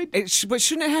should? But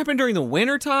shouldn't it happen during the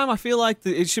winter time? I feel like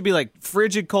it should be like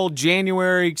frigid cold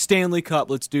January Stanley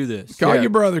Cup. Let's do this. Call your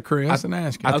brother Chris and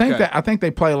ask him. I think they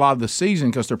play a lot of the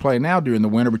season because they're playing now during the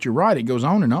winter. But you're right, it goes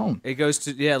on and on. It goes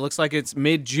to it looks like it's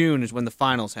mid-June is when the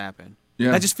finals happen.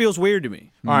 Yeah, that just feels weird to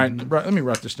me. All right, let me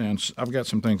write this down. I've got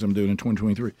some things I'm doing in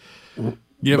 2023.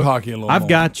 Give hockey a little I've more.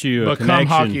 got you a Become connection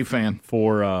hockey fan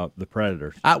for the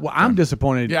Predators. I'm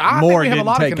disappointed. Yeah, I more think we have a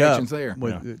lot of take connections up there.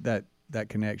 with that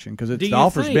connection because the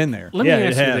offer's been there. Let me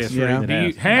ask you this,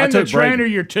 Rick. Hand the trainer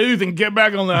your tooth and get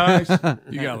back on the ice.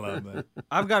 You gotta love that.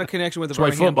 I've got a connection with the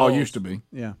That's Birmingham football Bulls. used to be.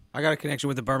 Yeah, I got a connection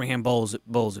with the Birmingham Bulls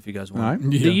if you guys want. All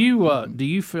right. Yeah. Do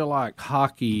you feel like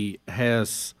hockey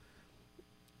has?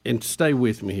 And stay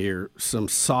with me here. Some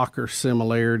soccer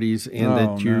similarities in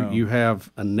that you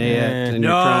have a net and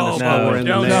you're trying to score in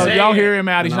the net. No, y'all hear him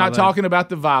out. He's not talking about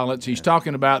the violence. He's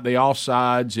talking about the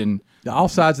offsides and All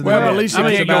sides of the well, net. at least you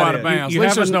can't go out of bounds. At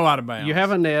least there's no out of bounds. You have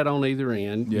a net on either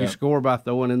end. Yeah. You score by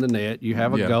throwing in the net. You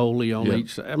have a Yeah. goalie on Yeah.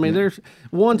 each side. I mean, there's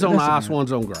one's on ice,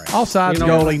 one's on grass. All sides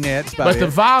goalie nets. But the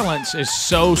violence is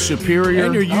so superior.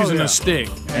 And you're using a stick.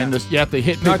 And you have to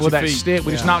hit Not people with your that feet. stick.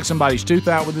 We just knock somebody's tooth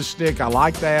out with a stick. I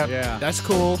like that. Yeah. That's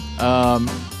cool.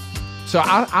 So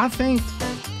I think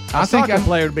I think a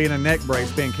player would be in a neck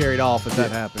brace being carried off if that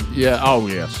happened. Yeah. Oh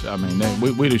yes. I mean,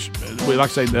 we just like I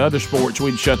say the other sports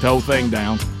we'd shut the whole thing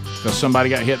down because somebody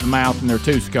got hit in the mouth and their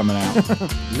tooth's coming out.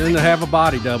 And then they have a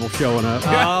body double showing up.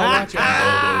 Watch out.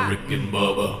 Bubba, Rick and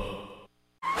Bubba.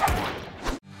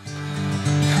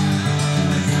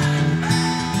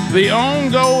 The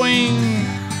ongoing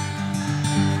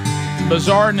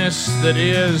bizarreness that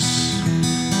is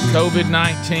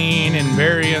COVID-19 and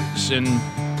variants and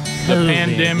the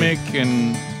pandemic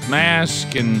and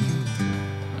mask and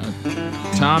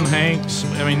Tom Hanks.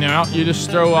 I mean, now you just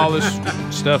throw all this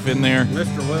stuff in there.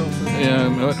 Mr. Wilson.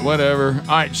 Yeah, whatever.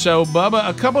 All right, so, Bubba,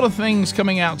 a couple of things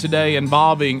coming out today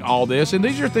involving all this, and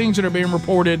these are things that are being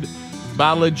reported by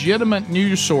legitimate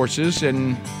news sources,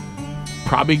 and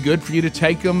probably good for you to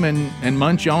take them and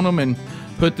munch on them and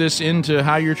put this into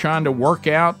how you're trying to work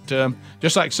out.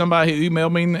 Just like somebody who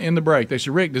emailed me in the break. They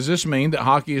said, Rick, does this mean that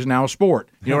hockey is now a sport?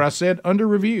 You know what I said? Under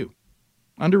review.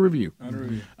 Under review.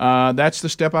 That's the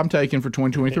step I'm taking for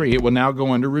 2023. It will now go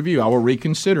under review. I will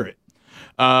reconsider it.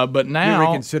 But now you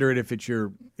reconsider it if it's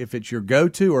your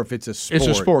go-to or if it's a sport. It's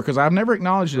a sport because I've never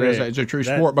acknowledged it as a true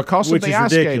sport because of the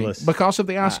ice skating. Because of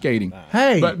the ice skating.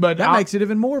 Hey, but that makes it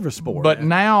even more of a sport. But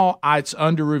now it's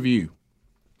under review.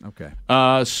 Okay.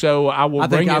 So I will.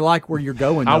 I like where you're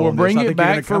going. I will bring it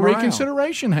back for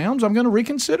reconsideration, Helms. I'm going to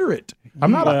reconsider it.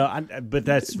 I'm not. But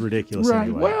that's ridiculous. Right.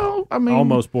 Anyway. Well, I mean,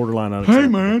 almost borderline unacceptable. Hey,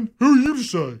 man, who are you to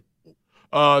say?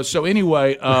 So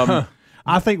anyway, I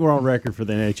think we're on record for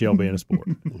the NHL being a sport.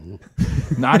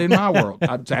 Not in my world.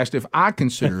 I was asked if I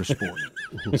consider a sport.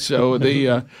 So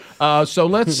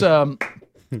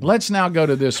let's now go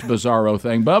to this bizarro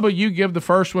thing. Bubba, you give the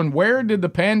first one. Where did the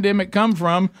pandemic come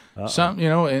from?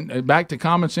 And back to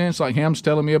common sense, like Ham's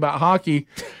telling me about hockey.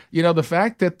 The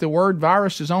fact that the word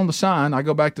virus is on the sign, I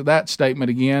go back to that statement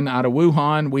again out of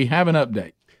Wuhan. We have an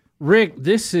update. Rick,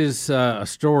 this is a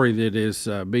story that is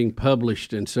being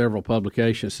published in several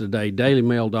publications today.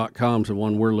 DailyMail.com is the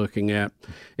one we're looking at.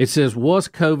 It says, was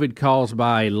COVID caused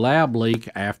by a lab leak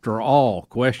after all? ?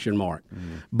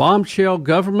 Bombshell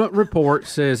government report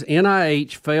says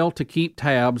NIH failed to keep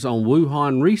tabs on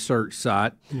Wuhan research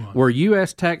site where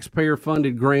U.S.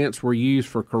 taxpayer-funded grants were used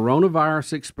for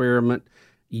coronavirus experiment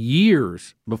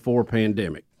years before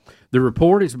pandemic. The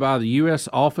report is by the U.S.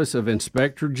 Office of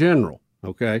Inspector General.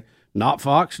 Okay, not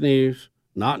Fox News,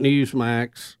 not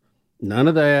Newsmax, none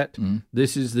of that.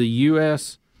 This is the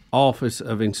U.S. Office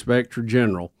of Inspector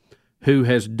General, who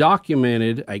has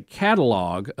documented a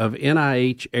catalog of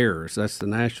NIH errors. That's the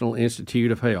National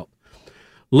Institute of Health.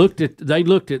 They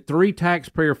looked at 3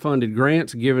 taxpayer-funded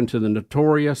grants given to the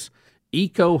notorious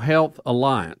EcoHealth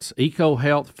Alliance.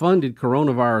 EcoHealth funded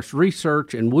coronavirus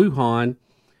research in Wuhan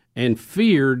and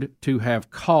feared to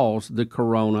have caused the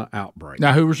corona outbreak.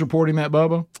 Now, who was reporting that,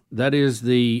 Bubba? That is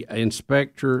the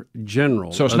Inspector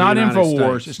General. So it's not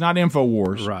InfoWars. It's not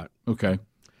InfoWars. Right. Okay.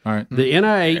 All right. The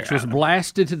NIH was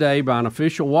blasted today by an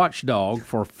official watchdog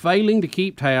for failing to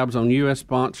keep tabs on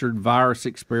U.S.-sponsored virus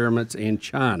experiments in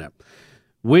China,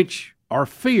 which are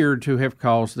feared to have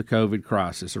caused the COVID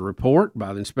crisis. A report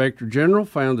by the Inspector General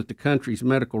found that the country's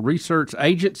medical research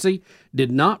agency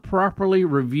did not properly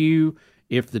review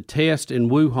if the test in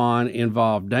Wuhan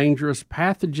involved dangerous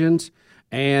pathogens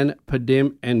and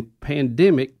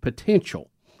pandemic potential.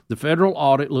 The federal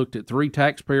audit looked at 3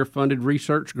 taxpayer-funded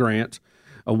research grants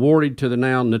awarded to the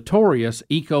now notorious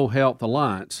EcoHealth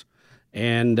Alliance,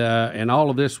 and all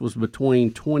of this was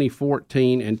between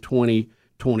 2014 and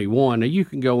 2021. Now you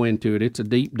can go into it; it's a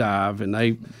deep dive, and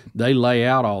they lay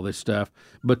out all this stuff.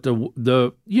 But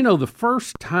the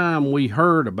first time we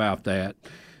heard about that.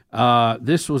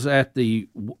 This was at the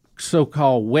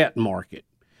so-called wet market,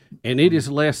 and it is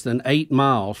less than 8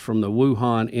 miles from the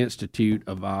Wuhan Institute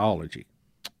of Virology.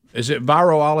 Is it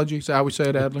virology? Is that how we say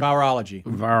it, Adler? Virology.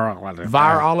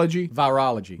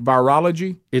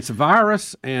 Virology? It's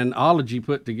virus and ology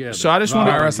put together. So I just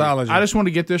want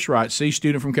to get this right. C,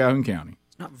 student from Calhoun County.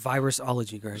 It's not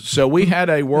virusology, Greg. So we had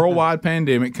a worldwide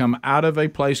pandemic come out of a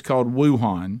place called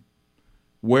Wuhan,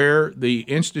 where the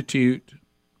Institute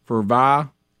for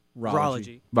Virology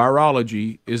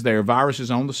is there. Virus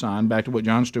is on the sign. Back to what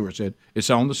Jon Stewart said. It's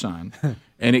on the sign.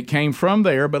 And it came from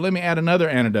there. But let me add another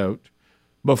anecdote.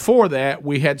 Before that,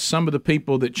 we had some of the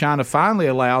people that China finally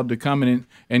allowed to come in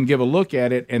and give a look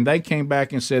at it, and they came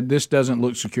back and said, this doesn't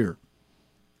look secure.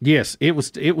 Yes, it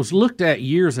was looked at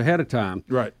years ahead of time.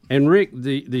 Right. And, Rick,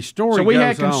 the story So we goes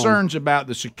had concerns on. about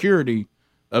the security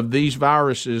of these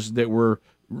viruses that were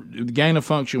the gain of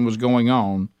function was going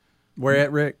on. Where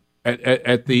at, Rick?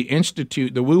 At the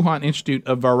Institute, the Wuhan Institute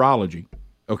of Virology.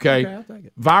 Okay, I'll take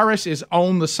it. Virus is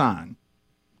on the sign,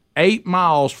 8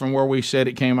 miles from where we said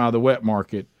it came out of the wet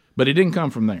market, but it didn't come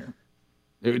from there.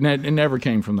 It never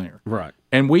came from there. Right.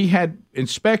 And we had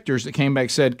inspectors that came back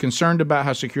said concerned about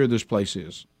how secure this place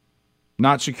is,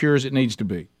 not secure as it needs to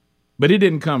be, but it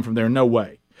didn't come from there. No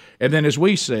way. And then, as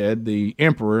we said, the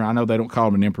emperor, I know they don't call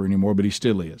him an emperor anymore, but he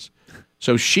still is.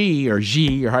 So Xi, or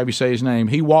however you say his name,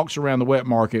 he walks around the wet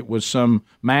market with some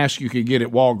mask you could get at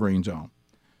Walgreens on.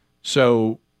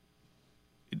 So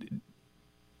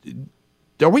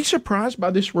are we surprised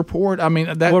by this report? I mean,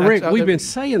 Rick, we've been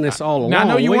saying this all along. Now, I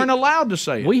know you weren't allowed to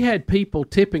say it. We had people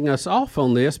tipping us off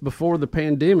on this before the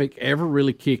pandemic ever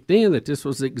really kicked in, that this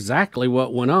was exactly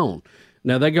what went on.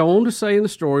 Now, they go on to say in the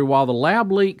story, while the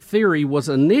lab leak theory was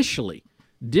initially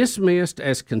dismissed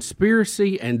as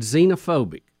conspiracy and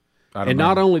xenophobic, and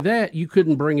not only that, you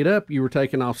couldn't bring it up. You were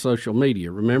taken off social media.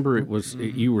 Remember,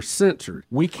 you were censored.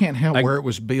 We can't help where it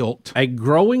was built. A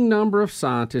growing number of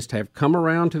scientists have come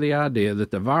around to the idea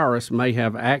that the virus may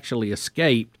have actually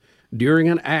escaped during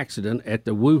an accident at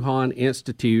the Wuhan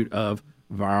Institute of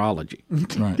Virology.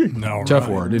 Right. No, tough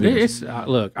word. It is.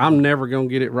 Look, I'm never going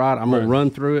to get it right. I'm going to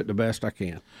run through it the best I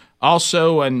can.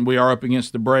 Also, and we are up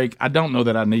against the break, I don't know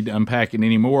that I need to unpack it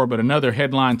anymore, but another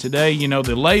headline today,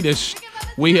 the latest,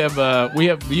 we have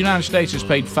the United States has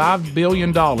paid $5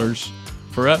 billion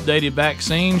for updated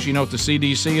vaccines. You know what the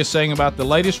CDC is saying about the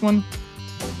latest one?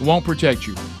 It won't protect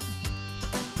you.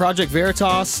 Project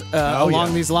Veritas,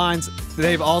 along these lines,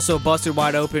 they've also busted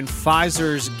wide open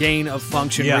Pfizer's gain of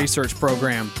function research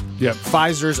program. Yep.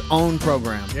 Pfizer's own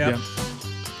program. Yep.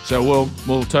 So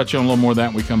we'll touch on a little more of that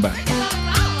when we come back.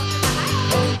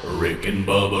 Rick and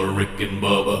Bubba, Rick and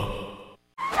Bubba.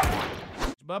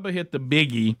 Bubba hit the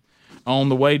biggie on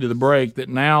the way to the break that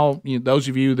now those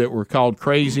of you that were called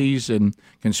crazies and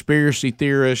conspiracy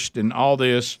theorists and all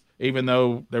this, even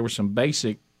though there was some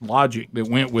basic logic that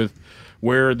went with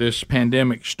where this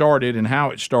pandemic started and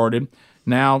how it started,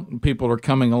 now people are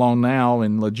coming along now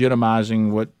and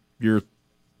legitimizing what your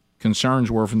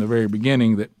concerns were from the very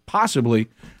beginning, that possibly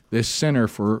this Center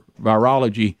for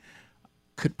Virology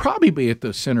could probably be at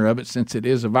the center of it, since it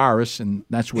is a virus, and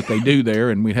that's what they do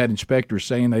there. And we had inspectors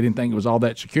saying they didn't think it was all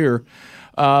that secure.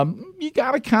 You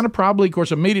got to kind of probably, of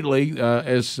course, immediately,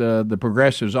 as the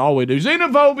progressives always do,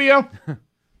 xenophobia.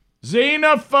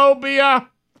 Xenophobia.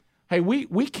 Hey,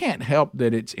 we can't help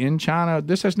that it's in China.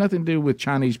 This has nothing to do with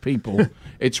Chinese people.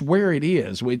 It's where it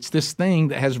is. It's this thing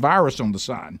that has virus on the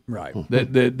sign. Right.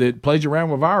 That plays around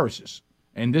with viruses.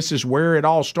 And this is where it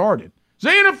all started.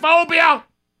 Xenophobia!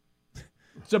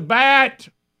 It's a bat.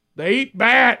 They eat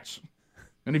bats.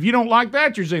 And if you don't like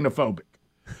that, you're xenophobic.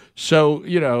 So,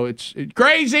 it's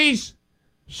crazies.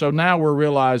 So now we're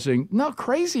realizing, no,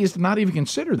 crazy is to not even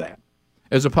consider that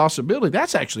as a possibility.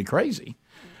 That's actually crazy.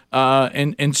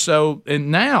 And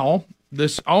now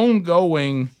this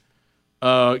ongoing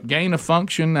gain of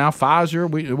function, now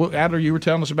Pfizer, Adler, you were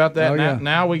telling us about that.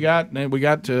 Now we got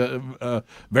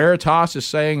Veritas is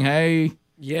saying, hey,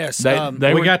 yes,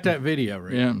 we got that video,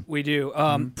 right? Yeah, we do.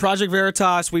 Project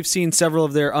Veritas, we've seen several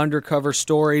of their undercover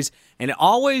stories, and it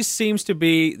always seems to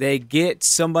be they get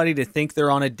somebody to think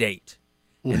they're on a date,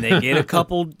 and they get a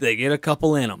couple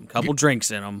in them, couple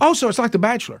drinks in them. Oh, so it's like The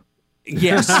Bachelor.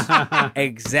 Yes,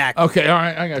 exactly. Okay, all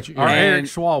right, I got you. Or Eric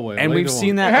Swalwell. And we've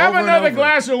seen that. Have over another and over.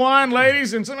 glass of wine,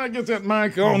 ladies, and somebody gets that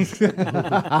mic on.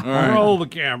 All right. Roll the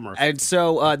camera. And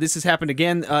so this has happened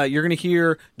again. You're going to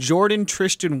hear Jordan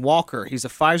Tristan Walker. He's a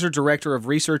Pfizer Director of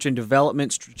Research and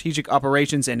Development, Strategic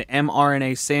Operations, and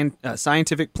mRNA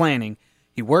Scientific Planning.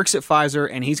 He works at Pfizer,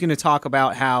 and he's going to talk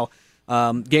about how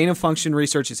gain-of-function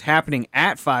research is happening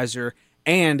at Pfizer,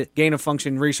 and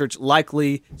gain-of-function research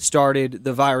likely started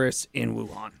the virus in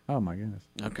Wuhan. Oh, my goodness.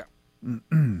 Okay.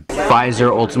 Pfizer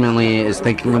ultimately is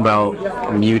thinking about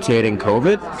mutating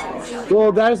COVID?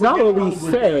 Well, that is not what we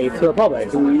say to the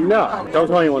public. No, don't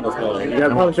tell anyone this. You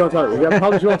gotta publish, don't tell anyone. You gotta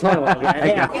publish, don't tell anyone.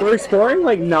 Okay? We're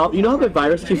exploring, now, you know how the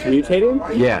virus keeps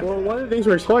mutating? Yeah. Well, one of the things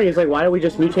we're exploring is, why don't we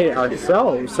just mutate it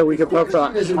ourselves so we could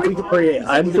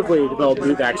preemptively develop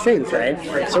new vaccines,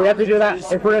 right? So we have to do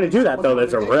that. If we're gonna do that, though,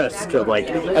 there's a risk of,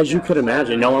 as you could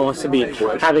imagine, no one wants to be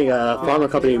having a pharma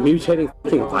company mutating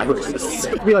viruses. You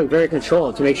have to be, very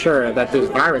controlled to make sure that this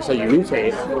virus that you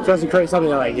mutate doesn't create something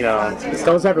that,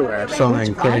 goes everywhere. So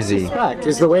something crazy.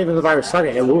 Is the way that the virus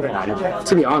started in Wuhan.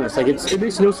 To be honest, like it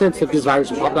makes no sense if this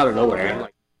virus popped out of nowhere.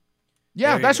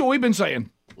 Yeah, that's what we've been saying.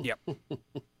 Yep.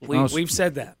 We've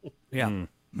said that. Yeah.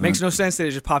 Makes no sense that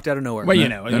it just popped out of nowhere. Well,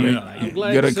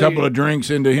 get a couple of drinks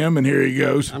into him, and here he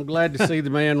goes. I'm glad to see the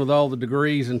man with all the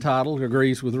degrees and titles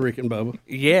agrees with Rick and Bubba.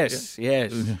 Yes.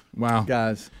 Wow,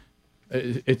 guys,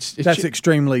 it's that's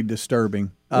extremely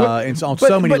disturbing. It's on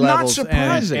so many levels. Not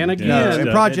surprising. And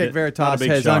again, Project Veritas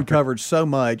has uncovered so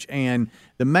much, and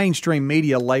the mainstream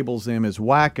media labels them as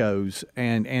wackos,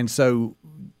 and so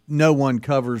no one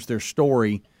covers their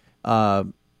story.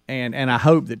 And I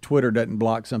hope that Twitter doesn't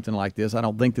block something like this. I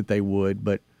don't think that they would,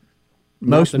 but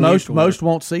most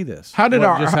won't see this. How did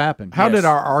just happened? How did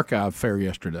our archive fare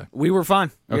yesterday? We were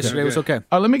fine. Yesterday was okay.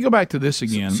 Let me go back to this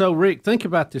again. So, Rick, think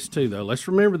about this too, though. Let's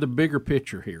remember the bigger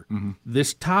picture here. Mm-hmm.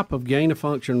 This type of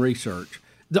gain-of-function research,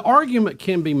 the argument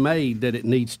can be made that it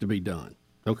needs to be done,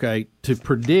 okay, to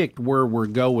predict where we're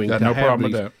going. Got no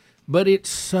problem with that. But it's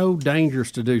so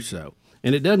dangerous to do so.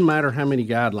 And it doesn't matter how many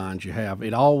guidelines you have.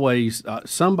 It always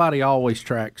somebody always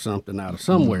tracks something out of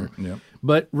somewhere. Mm-hmm. Yep.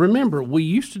 But remember, we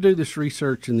used to do this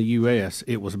research in the U.S.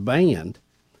 It was banned.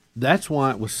 That's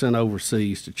why it was sent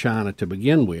overseas to China to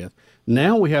begin with.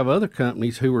 Now we have other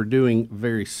companies who are doing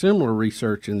very similar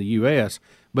research in the U.S.,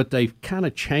 but they've kind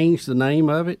of changed the name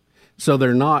of it, so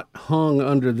they're not hung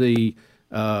under the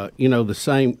the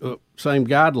same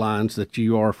guidelines that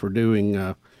you are for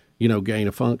doing gain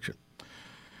of function.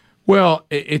 Well,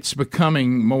 it's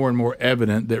becoming more and more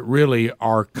evident that really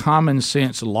our common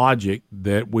sense logic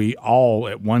that we all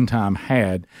at one time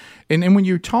had, and when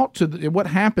you talk to what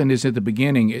happened is at the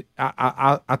beginning,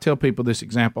 I tell people this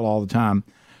example all the time.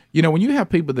 When you have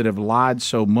people that have lied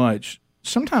so much,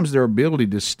 sometimes their ability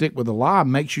to stick with a lie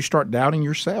makes you start doubting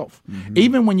yourself. Mm-hmm.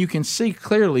 Even when you can see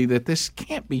clearly that this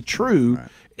can't be true, right.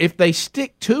 If they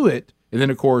stick to it, and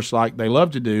then, of course, like they love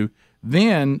to do,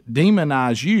 then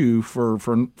demonize you for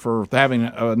having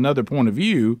another point of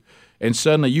view, and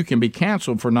suddenly you can be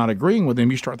canceled for not agreeing with them.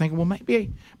 You start thinking, well,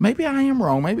 maybe I am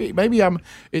wrong. Maybe I'm.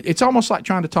 It's almost like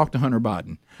trying to talk to Hunter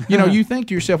Biden. You think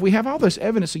to yourself, we have all this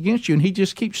evidence against you, and he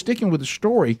just keeps sticking with the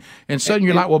story, and suddenly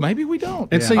you're like, well, maybe we don't.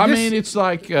 And see, it's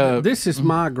like this is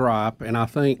my gripe, and I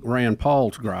think Rand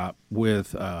Paul's gripe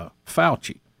with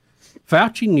Fauci.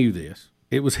 Fauci knew this.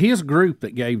 It was his group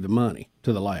that gave the money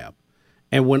to the lab.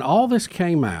 And when all this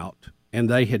came out and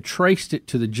they had traced it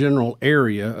to the general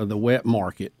area of the wet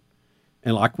market,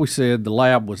 and like we said, the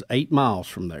lab was 8 miles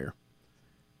from there,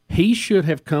 he should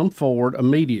have come forward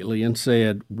immediately and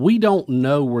said, we don't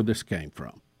know where this came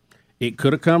from. It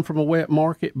could have come from a wet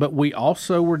market, but we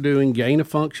also were doing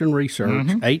gain-of-function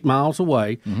research 8 miles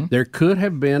away. Mm-hmm. There could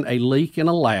have been a leak in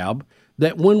a lab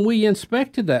that when we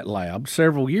inspected that lab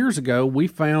several years ago, we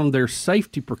found their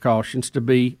safety precautions to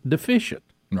be deficient.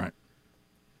 Right.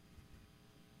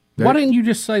 Why didn't you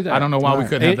just say that? I don't know why we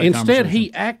couldn't have that Instead,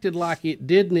 he acted like it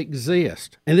didn't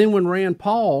exist. And then when Rand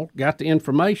Paul got the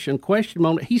information, questioned him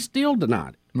on it, he still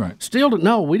denied it. Right.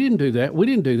 No, we didn't do that. We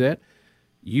didn't do that.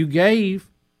 You gave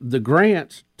the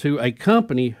grants to a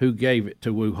company who gave it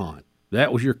to Wuhan.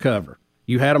 That was your cover.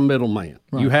 You had a middleman.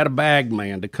 Right. You had a bag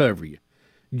man to cover you.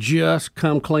 Just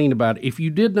come clean about it. If you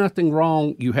did nothing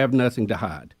wrong, you have nothing to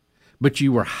hide. But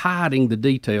you were hiding the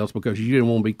details because you didn't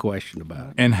want to be questioned about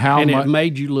it. And it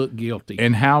made you look guilty.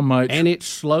 And how much? And it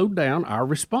slowed down our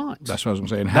response. That's what I was going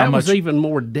to say. And that was even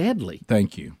more deadly.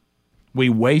 Thank you. We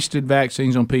wasted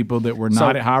vaccines on people that were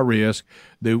not at high risk.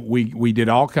 That we did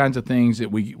all kinds of things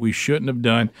that we shouldn't have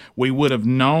done. We would have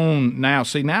known now.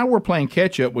 See, now we're playing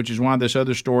catch up, which is why this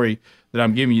other story that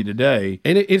I'm giving you today.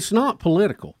 And it's not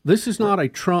political. This is not a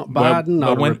Trump Biden,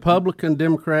 not a Republican,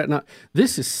 Democrat.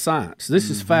 This is science. This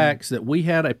is facts that we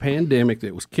had a pandemic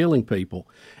that was killing people.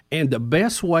 And the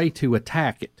best way to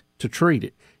attack it, to treat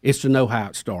it, is to know how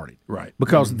it started. Right.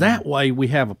 Because that way we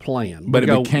have a plan. But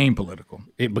it became political.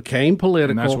 It became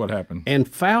political. And that's what happened. And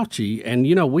Fauci, and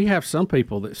we have some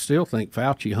people that still think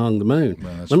Fauci hung the moon.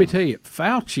 Well, Let me tell you,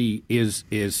 Fauci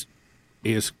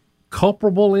is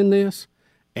culpable in this,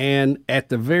 and at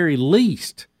the very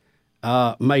least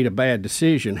made a bad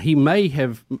decision. He may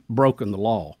have broken the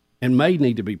law and may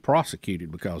need to be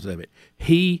prosecuted because of it.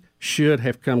 He should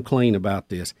have come clean about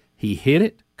this. He hid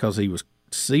it because he was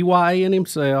CYA-ing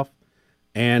himself,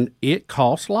 and it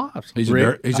costs lives. He's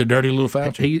a dirty little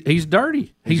Fauci. He's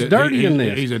dirty. He's dirty in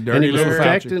this. He's a dirty little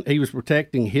Fauci. He was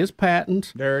protecting his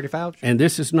patents. Dirty Fauci. And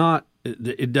this is not.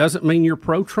 It doesn't mean you're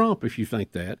pro-Trump if you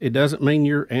think that. It doesn't mean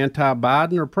you're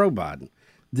anti-Biden or pro-Biden.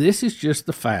 This is just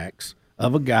the facts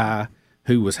of a guy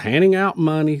who was handing out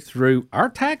money through our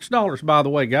tax dollars, by the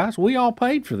way, guys. We all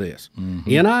paid for this. Mm-hmm.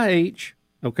 NIH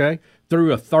okay,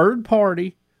 through a third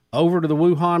party over to the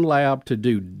Wuhan lab to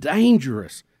do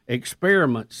dangerous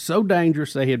experiments, so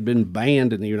dangerous they had been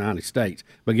banned in the United States.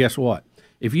 But guess what?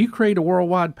 If you create a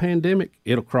worldwide pandemic,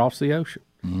 it'll cross the ocean.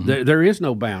 There is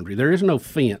no boundary. There is no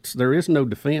fence. There is no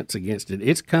defense against it.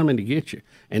 It's coming to get you.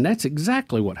 And that's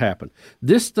exactly what happened.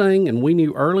 This thing, and we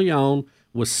knew early on,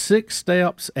 was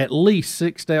at least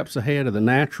 6 steps ahead of the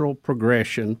natural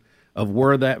progression of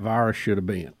where that virus should have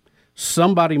been.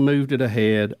 Somebody moved it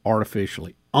ahead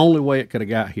artificially. Only way it could have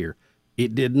got here.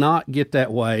 It did not get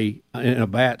that way in a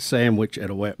bat sandwich at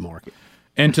a wet market.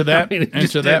 And to that,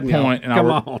 point,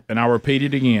 and I'll repeat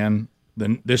it again.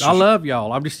 I love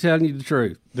y'all. I'm just telling you the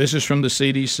truth. This is from the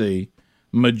CDC.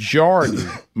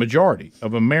 Majority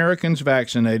of Americans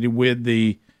vaccinated with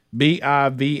the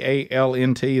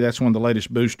bivalent, that's one of the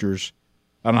latest boosters,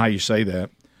 I don't know how you say that,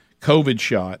 COVID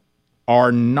shot,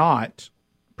 are not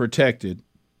protected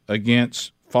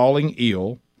against falling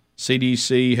ill.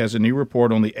 CDC has a new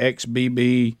report on the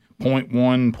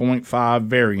XBB.1.5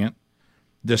 variant.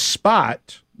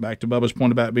 Despite, back to Bubba's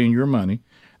point about being your money,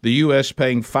 the U.S.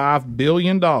 paying $5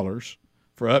 billion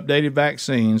for updated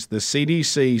vaccines, the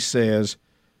CDC says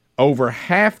over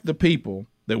half the people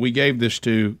that we gave this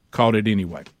to caught it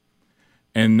anyway.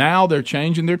 And now they're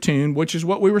changing their tune, which is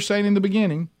what we were saying in the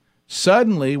beginning.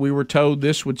 Suddenly, we were told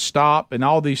this would stop and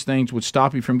all these things would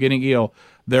stop you from getting ill.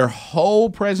 Their whole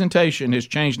presentation has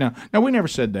changed now. Now, we never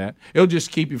said that. It'll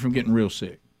just keep you from getting real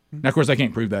sick. Now, of course, I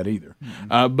can't prove that either.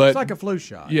 But it's like a flu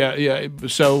shot. Yeah.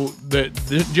 So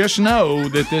just know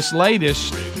that this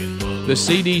latest, the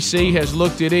CDC has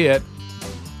looked at it,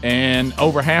 and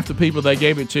over half the people they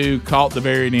gave it to caught the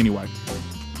variant anyway.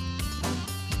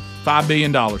 $5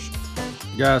 billion.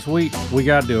 Guys, we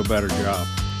got to do a better job.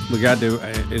 We got to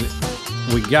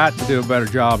do a better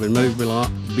job and move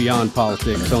beyond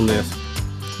politics on this.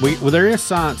 There is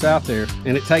science out there,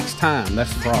 and it takes time.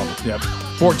 That's the problem. Yep.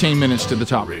 14 minutes to the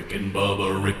top. Rick and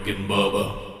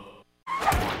Bubba.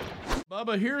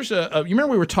 Bubba, here's you remember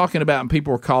we were talking about, and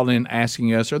people were calling in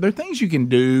asking us, are there things you can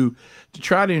do to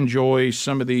try to enjoy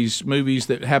some of these movies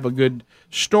that have a good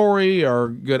story or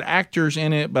good actors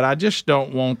in it, but I just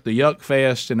don't want the yuck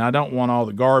fest and I don't want all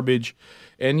the garbage.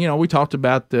 And, we talked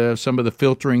about some of the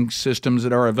filtering systems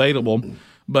that are available.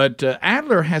 But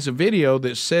Adler has a video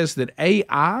that says that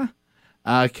AI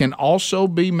can also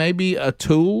be maybe a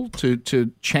tool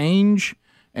to change,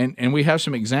 and we have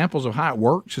some examples of how it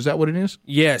works. Is that what it is?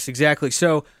 Yes, exactly.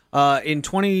 So in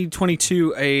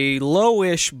 2022, a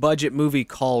low-ish budget movie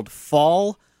called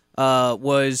Fall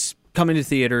was coming to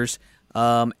theaters,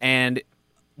 and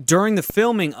during the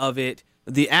filming of it,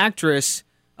 the actress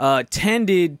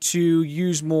tended to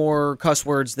use more cuss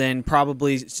words than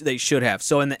probably they should have.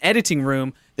 So in the editing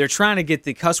room, they're trying to get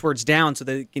the cuss words down so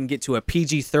they can get to a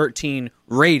PG-13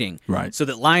 rating, right? So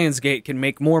that Lionsgate can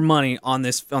make more money on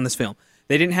this film.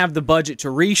 They didn't have the budget to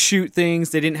reshoot things.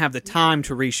 They didn't have the time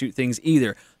to reshoot things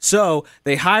either. So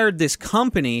they hired this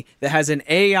company that has an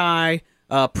AI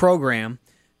program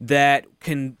that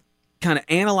can kind of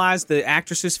analyze the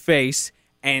actress's face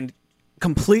and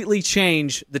completely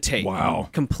change the take. Wow.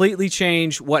 Completely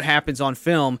change what happens on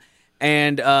film.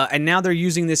 And now they're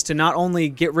using this to not only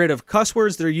get rid of cuss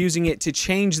words, they're using it to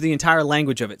change the entire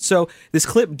language of it. So this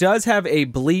clip does have a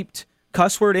bleeped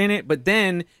cuss word in it, but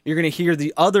then you're going to hear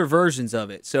the other versions of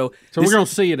it. So we're going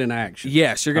to see it in action.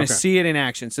 Yes, you're going to see it in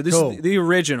action. So this is the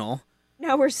original.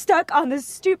 Now we're stuck on this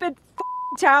stupid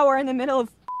tower in the middle of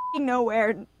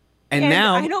nowhere. And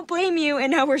now I don't blame you,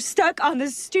 and now we're stuck on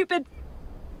this stupid.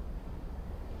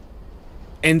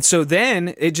 And so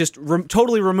then it just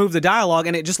totally removed the dialogue,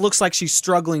 and it just looks like she's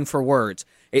struggling for words.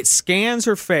 It scans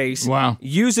her face,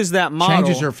 uses that model,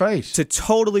 changes her face to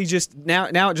totally just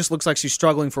now it just looks like she's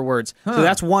struggling for words. So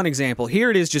that's one example. Here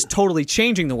it is just totally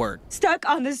changing the word. Stuck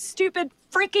on this stupid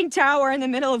freaking tower in the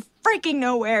middle of freaking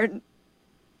nowhere.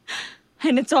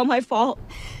 And it's all my fault.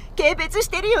 Es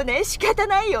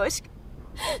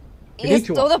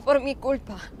todo por mi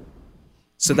culpa.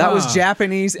 So that was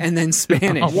Japanese and then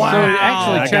Spanish. Wow. So it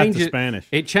actually changes Spanish.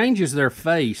 It changes their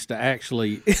face to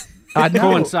actually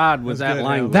coincide with that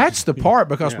language. That's the part,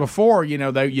 because before,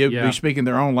 you'd be speaking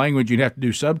their own language, you'd have to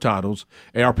do subtitles,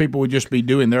 or people would just be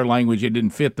doing their language. It didn't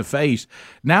fit the face.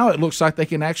 Now it looks like they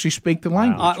can actually speak the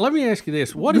language. Let me ask you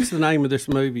this. What is the name of this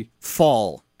movie?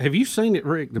 Fall. Have you seen it,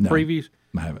 Rick, the previews?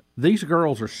 I haven't. These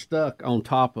girls are stuck on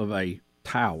top of a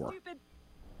tower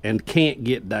and can't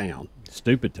get down.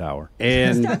 Stupid tower.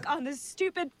 And stuck on this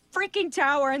stupid freaking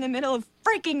tower in the middle of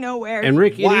freaking nowhere. And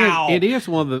Rick, wow. it is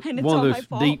one of And it's all my those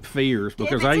fault. deep fears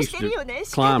because I used to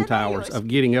climb towers of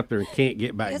getting up there and can't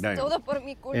get back down.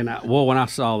 And when I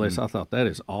saw this, I thought that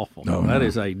is awful. That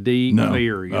is a deep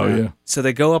fear. You know? So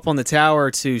they go up on the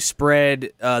tower to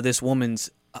spread this woman's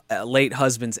late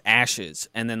husband's ashes,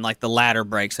 and then like the ladder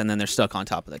breaks, and then they're stuck on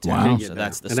top of the tower. Wow. So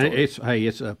that's the and story.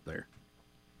 it's up there.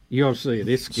 You don't see it.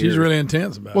 It's scary. She's really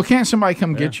intense about it. Well, can't somebody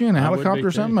come get you in a helicopter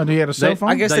or something? Or do you have a cell phone?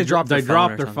 I guess they dropped their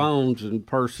phone or their something. phones and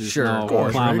purses. Sure, and all of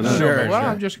course, climbing Rick. up. Sure. Well,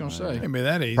 I'm just going to say. Can't be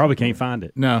that easy. Probably can't find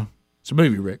it. No. It's a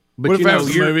movie, Rick. But what if that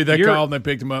was a movie they called and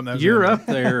they picked him up? And that was You're it? up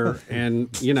there, and,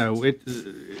 you know,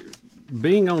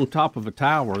 being on top of a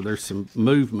tower, there's some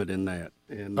movement in that.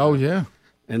 And, yeah.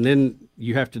 And then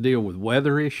you have to deal with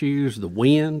weather issues, the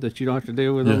wind that you don't have to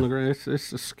deal with on the ground.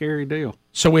 It's a scary deal.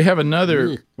 So we have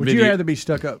another Would video. you rather be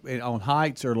stuck up on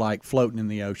heights or like floating in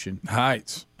the ocean?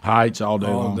 Heights. Heights all day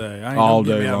All long. day. I ain't all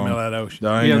gonna get day me out in long. the middle of that ocean.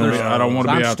 I don't want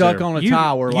to be I'm out stuck there. on a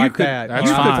tower like that. That's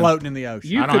I'm fine. floating in the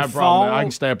ocean. I don't have a problem. I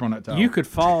can stay up on that tower. You could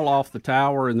fall off the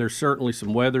tower, and there's certainly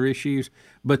some weather issues,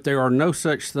 but there are no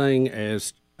such thing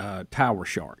as tower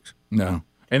sharks. No.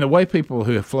 And the way people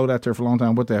who have floated out there for a long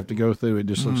time, what they have to go through, it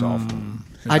just looks awful.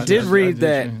 I did read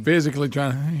that physically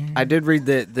trying. I did read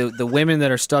that the women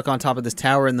that are stuck on top of this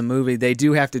tower in the movie, they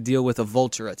do have to deal with a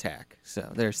vulture attack. So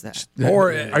there's that.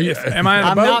 Or are you? Am I? In a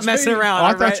I'm boat, not messing Steve? around. Oh,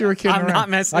 I thought you were kidding I'm around. not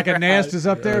messing Like a around. nest is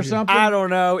up there or something? I don't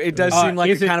know. It does seem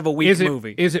like kind of a weak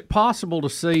movie. Is it possible to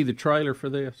see the trailer for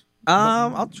this?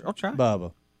 I'll try.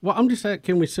 Bubba. Well, I'm just asking,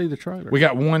 can we see the trailer? We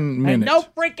got 1 minute. No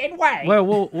freaking way.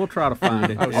 Well, we'll try to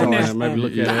find it. And, maybe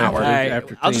look at it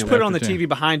after I'll just 10. put it on the After 10. TV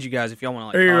behind you guys if y'all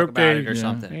want to like talk about it or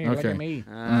something. Hey, look at me.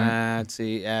 Let's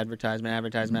see, advertisement.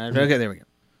 Okay, there we go.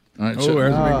 All right, Oh,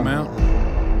 there's a big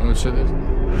mount. Let's see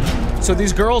this. So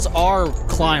these girls are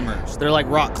climbers. They're like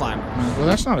rock climbers. Well,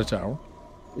 that's not a tower.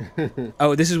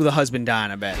 Oh, this is with a husband dying,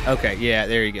 I bet. Okay, yeah,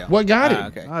 there you go. What got it?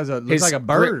 Okay. Looks His like a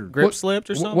bird. Grip slipped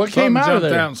or something? What came out of Jumped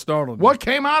there? out and startled me. What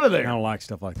came out of I there? don't like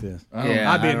stuff like this. Yeah,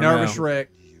 I'd be I a don't nervous know. wreck.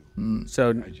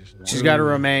 So she's got her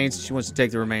remains. She wants to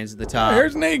take the remains at the top.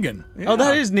 Here's Negan. Oh,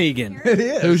 that is Negan. It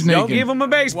is. Who's Negan? Don't give him a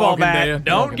baseball Walking bat. Dead.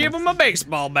 Don't Walking give him a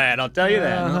baseball bat. I'll tell you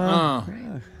that.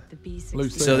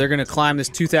 So they're going to climb this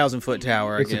 2,000-foot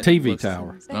tower. I It's a guess. TV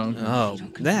tower. Oh,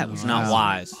 that was not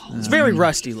wise. It's very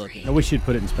rusty looking. We should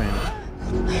put it in Spanish.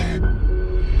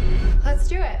 Let's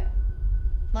do it.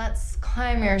 Let's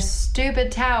climb your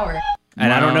stupid tower.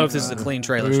 And I don't know if this is a clean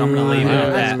trailer, so I'm going to leave it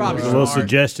at that. probably A little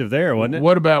suggestive there, wasn't it?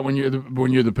 What about when you're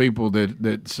the people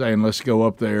that saying let's go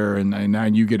up there and now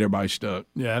you get everybody stuck?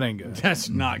 Yeah, that ain't good. That's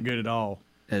not good at all.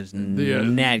 That's not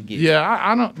good. Yeah,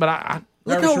 I don't. But I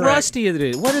Look how rusty it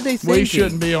is. What are they thinking? we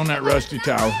shouldn't be on that rusty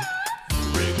tower.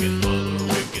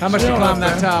 How much to climb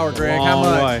that tower, Greg? How Long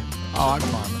much? way. Oh, I'd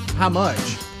climb it. How much?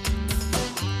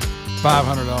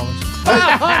 $500.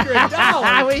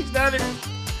 $500. He's done it.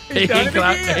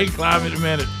 He climbed in a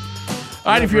minute.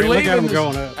 All right, if you're Look at leaving, him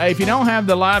going up. Hey, if you don't have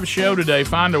the live show today,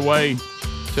 find a way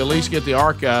to at least get the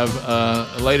archive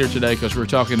later today because we're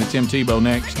talking to Tim Tebow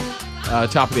next,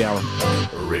 top of the hour.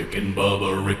 Rick and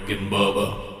Bubba, Rick and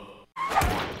Bubba.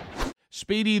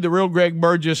 Speedy, the real Greg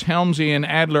Burgess, Helmsy, and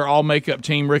Adler all make up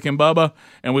Team Rick and Bubba,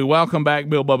 and we welcome back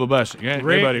Bill Bubba Bussey. Yeah,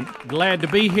 Rick, hey, buddy. glad to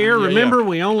be here. Yeah, Remember,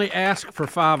 we only ask for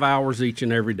 5 hours each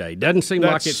and every day. Doesn't seem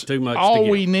like it's too much all to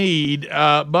get. we need.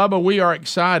 Bubba, we are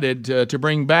excited to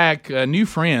bring back a new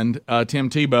friend, Tim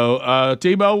Tebow.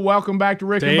 Tebow, welcome back to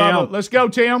Rick and Tim. Bubba. Let's go,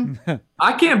 Tim.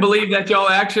 I can't believe that y'all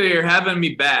actually are having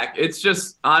me back. It's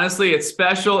just, honestly, it's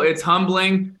special. It's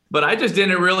humbling, but I just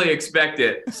didn't really expect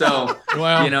it. So,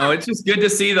 Well, it's just good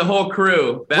to see the whole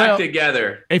crew back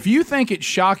together. If you think it's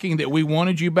shocking that we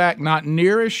wanted you back, not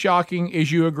near as shocking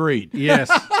as you agreed. Yes.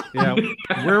 Yeah,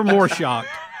 we're more shocked.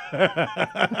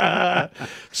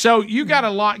 So you got a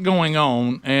lot going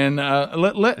on, and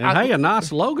hey, a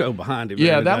nice logo behind him.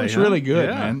 Yeah, there that today, looks huh? really good,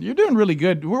 Yeah. man. You're doing really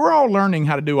good. We're all learning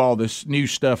how to do all this new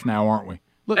stuff now, aren't we?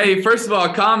 Look, Hey, first of all,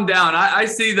 calm down. I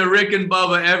see the Rick and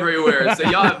Bubba everywhere. So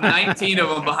y'all have 19 of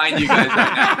them behind you guys right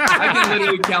now. I can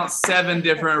literally count 7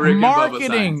 different Rick and Bubba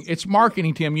marketing. signs. It's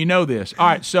marketing, Tim. You know this. All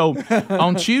right. So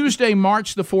on Tuesday,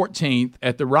 March the 14th,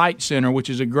 at the Wright Center, which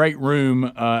is a great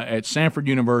room at Sanford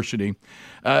University,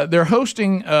 they're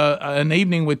hosting an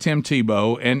evening with Tim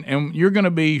Tebow, and you're going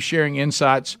to be sharing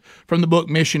insights from the book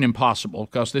Mission Impossible,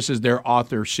 because this is their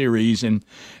author series, and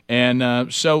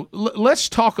so let's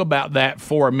talk about that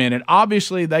for a minute.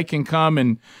 Obviously, they can come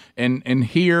and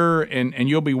hear, and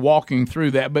you'll be walking through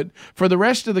that. But for the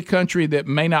rest of the country that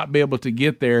may not be able to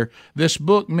get there, this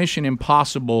book Mission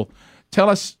Impossible, tell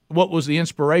us what was the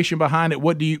inspiration behind it.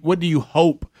 What do you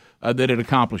hope that it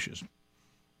accomplishes?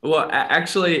 Well,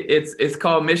 actually, it's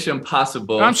called Mission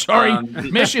Impossible. I'm sorry,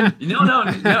 Mission. No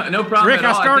problem. Rick, at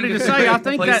all. I started to say, I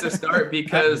think place that to start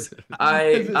because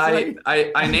I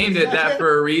named it that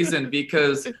for a reason,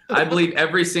 because I believe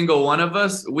every single one of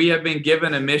us, we have been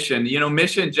given a mission.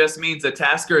 Mission just means a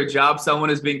task or a job someone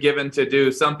has been given to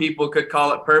do. Some people could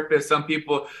call it purpose. Some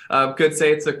people could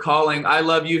say it's a calling. I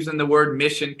love using the word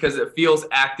mission because it feels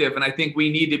active, and I think we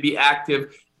need to be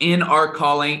active in our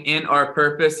calling, in our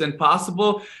purpose. And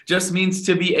possible just means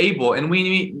to be able. And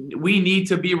we need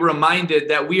to be reminded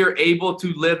that we are able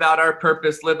to live out our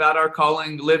purpose, live out our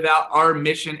calling, live out our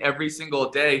mission every single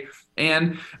day.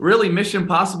 And really, Mission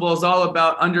Possible is all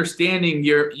about understanding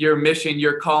your mission,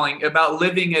 your calling, about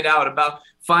living it out, about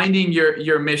finding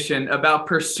your mission, about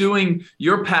pursuing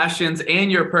your passions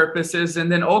and your purposes.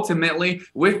 And then ultimately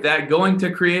with that, going to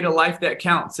create a life that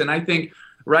counts. And I think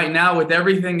right now, with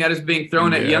everything that is being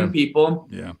thrown at young people,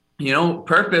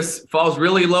 purpose falls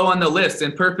really low on the list,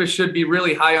 and purpose should be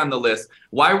really high on the list.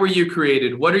 Why were you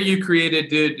created? What are you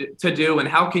created to do? And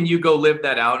how can you go live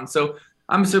that out? And so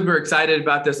I'm super excited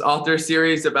about this author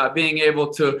series, about being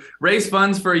able to raise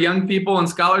funds for young people and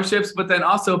scholarships, but then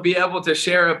also be able to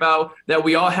share about that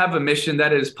we all have a mission,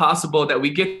 that it is possible, that we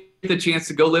get the chance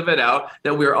to go live it out,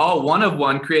 that we're all one of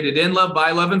one, created in love,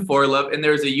 by love, and for love, and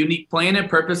there's a unique plan and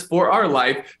purpose for our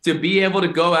life to be able to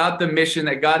go out the mission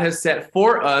that God has set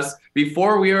for us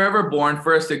before we were ever born,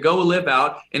 for us to go live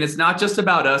out. And it's not just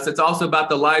about us, it's also about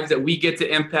the lives that we get to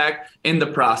impact in the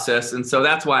process. And so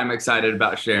that's why I'm excited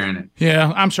about sharing it.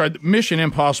 Yeah, I'm sorry. Mission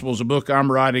Impossible is a book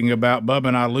I'm writing about Bubba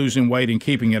and I losing weight and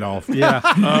keeping it off. Yeah.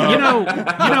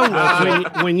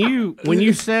 When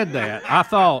you said that,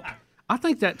 I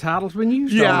think that title's been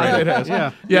used already. It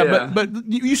has. Yeah. But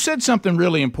you said something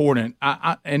really important.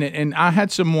 And I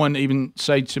had someone even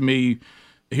say to me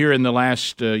here in the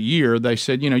last year, they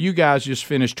said, you guys just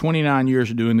finished 29 years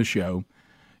of doing the show.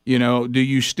 Do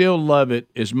you still love it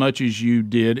as much as you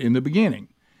did in the beginning?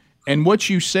 And what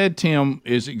you said, Tim,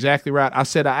 is exactly right. I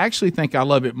said, I actually think I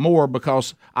love it more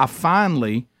because I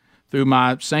finally, through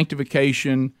my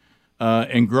sanctification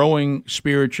and growing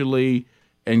spiritually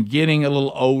and getting a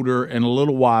little older and a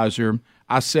little wiser,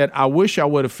 I said, I wish I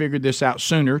would have figured this out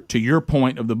sooner, to your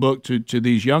point of the book to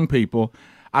these young people.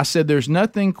 I said, there's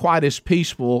nothing quite as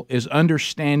peaceful as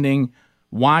understanding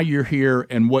why you're here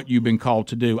and what you've been called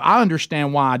to do. I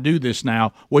understand why I do this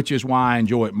now, which is why I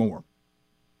enjoy it more.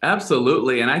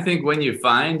 Absolutely. And I think when you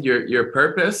find your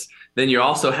purpose, then you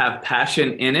also have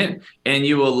passion in it and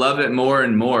you will love it more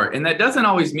and more. And that doesn't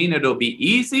always mean it'll be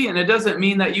easy. And it doesn't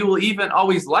mean that you will even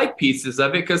always like pieces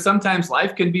of it, because sometimes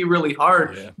life can be really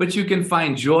hard, but you can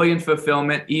find joy and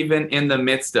fulfillment even in the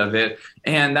midst of it.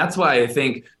 And that's why I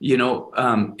think,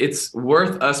 it's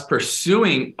worth us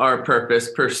pursuing our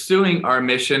purpose, pursuing our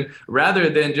mission, rather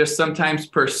than just sometimes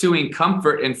pursuing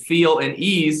comfort and feel and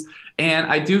ease. And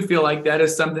I do feel like that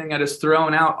is something that is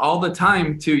thrown out all the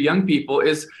time to young people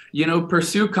is,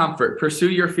 pursue comfort, pursue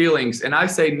your feelings. And I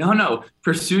say, no,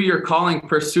 pursue your calling,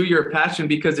 pursue your passion,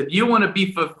 because if you want to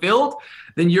be fulfilled,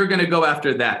 then you're going to go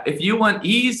after that. If you want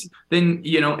ease, then,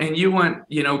 and you want,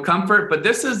 comfort. But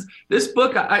this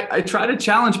book, I try to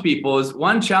challenge people is,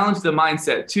 one, challenge the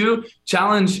mindset, two,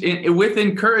 challenge with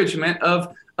encouragement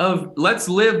of let's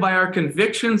live by our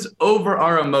convictions over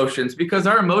our emotions, because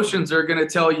our emotions are going to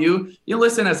tell you,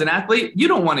 listen, as an athlete, you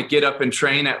don't want to get up and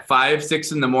train at 5,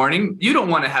 6 in the morning. You don't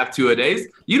want to have 2-a-days.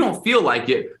 You don't feel like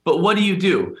it. But what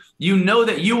do? You know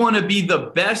that you want to be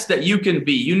the best that you can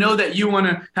be. You know that you want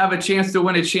to have a chance to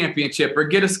win a championship or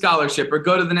get a scholarship or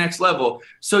go to the next level.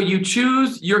 So you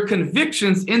choose your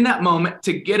convictions in that moment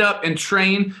to get up and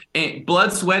train, and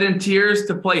blood, sweat, and tears,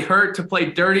 to play hurt, to play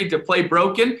dirty, to play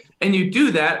broken. And you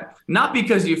do that not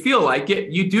because you feel like it.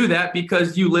 You do that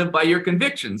because you live by your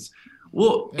convictions.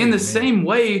 Well, in the same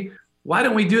way, why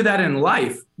don't we do that in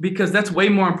life? Because that's way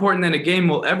more important than a game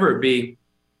will ever be.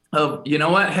 Of, you know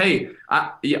what? Hey,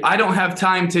 I don't have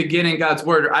time to get in God's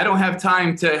word. Or I don't have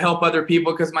time to help other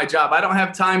people because my job. I don't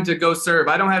have time to go serve.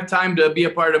 I don't have time to be a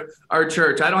part of our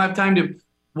church. I don't have time to.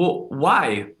 Well,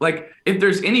 why? Like, if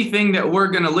there's anything that we're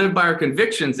going to live by our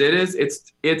convictions,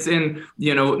 it's in,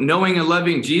 knowing and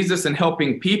loving Jesus and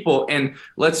helping people. And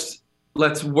let's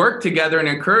work together and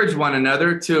encourage one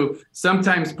another to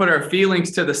sometimes put our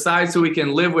feelings to the side so we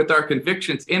can live with our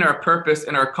convictions in our purpose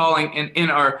and our calling and in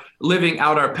our living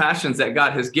out our passions that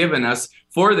God has given us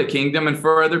for the kingdom and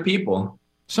for other people.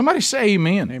 Somebody say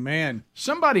amen. Amen.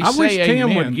 Somebody I say wish amen.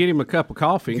 Tim would get him a cup of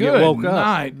coffee and Good get woke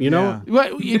night. up. You know,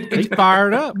 Well, he's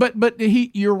fired up. But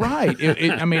you're right.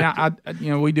 I mean, I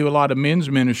we do a lot of men's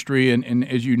ministry, and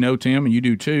as you know, Tim, and you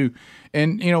do too.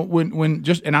 And when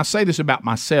and I say this about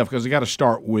myself because I got to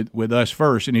start with us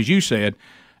first. And as you said,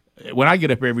 when I get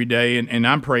up every day and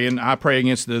I'm praying, I pray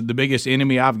against the biggest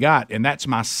enemy I've got, and that's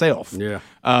myself. Yeah.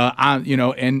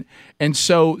 And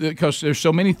so because there's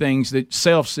so many things that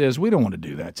self says we don't want to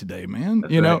do that today, man.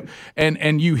 That's know, right.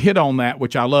 and you hit on that,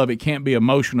 which I love. It can't be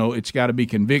emotional. It's got to be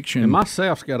conviction. And my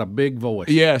self's got a big voice.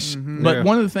 Yes, but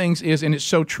one of the things is, and it's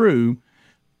so true.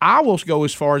 I will go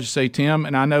as far as to say, Tim,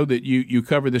 and I know that you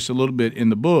cover this a little bit in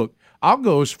the book. I'll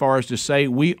go as far as to say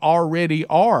we already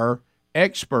are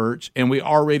experts, and we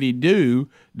already do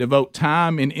devote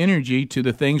time and energy to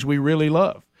the things we really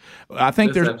love. I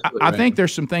think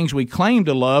there's some things we claim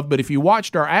to love, but if you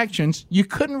watched our actions, you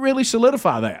couldn't really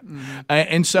solidify that.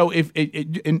 And so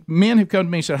and men have come to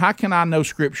me and said, how can I know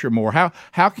Scripture more?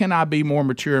 How can I be more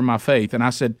mature in my faith? And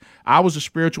I said, I was a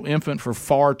spiritual infant for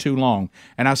far too long.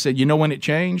 And I said, you know when it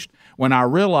changed? When I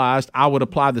realized I would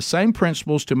apply the same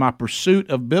principles to my pursuit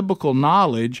of biblical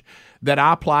knowledge that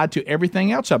I applied to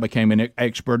everything else I became an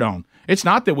expert on. It's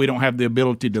not that we don't have the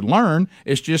ability to learn.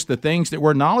 It's just the things that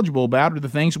we're knowledgeable about are the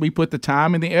things we put the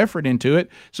time and the effort into it.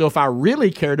 So if I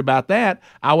really cared about that,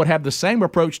 I would have the same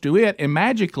approach to it. And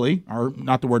magically, or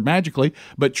not the word magically,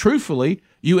 but truthfully,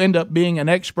 you end up being an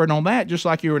expert on that, just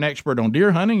like you're an expert on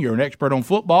deer hunting, you're an expert on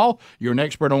football, you're an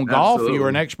expert on golf, Absolutely. you're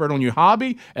an expert on your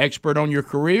hobby, expert on your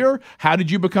career. How did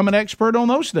you become an expert on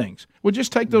those things? Well,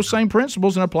 just take those same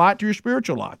principles and apply it to your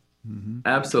spiritual life.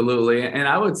 Absolutely. And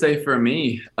I would say for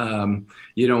me,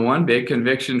 one big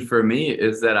conviction for me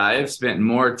is that I have spent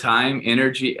more time,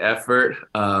 energy, effort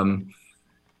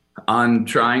on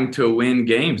trying to win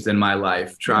games in my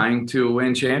life, trying to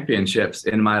win championships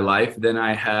in my life than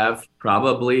I have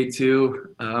probably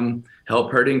to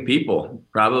help hurting people,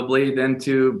 probably than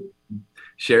to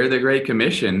share the Great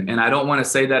Commission. And I don't want to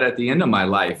say that at the end of my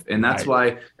life. And that's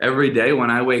why every day when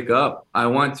I wake up, I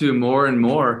want to more and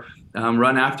more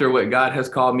run after what God has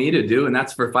called me to do. And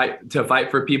that's to fight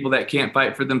for people that can't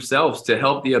fight for themselves, to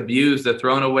help the abused, the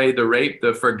thrown away, the raped,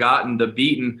 the forgotten, the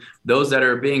beaten, those that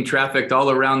are being trafficked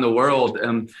all around the world,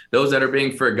 those that are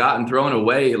being forgotten, thrown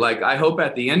away. Like, I hope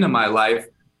at the end of my life,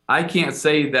 I can't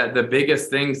say that the biggest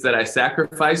things that I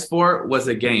sacrificed for was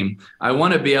a game. I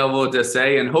want to be able to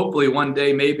say, and hopefully one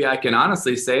day maybe I can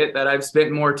honestly say it, that I've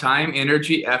spent more time,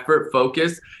 energy, effort,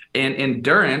 focus, and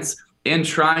endurance in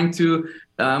trying to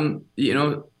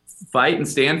fight and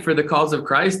stand for the cause of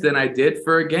Christ than I did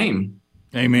for a game.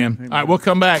 Amen. All right, we'll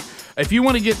come back. If you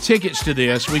want to get tickets to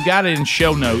this, we got it in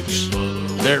show notes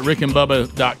there at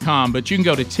rickandbubba.com, but you can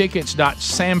go to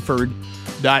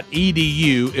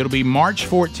tickets.samford.edu. It'll be March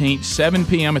 14th, 7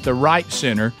 p.m. at the Wright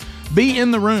Center. Be in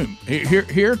the room.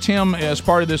 Here, Tim, as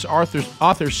part of this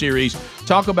author series,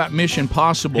 talk about Mission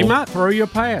Possible. He might throw you a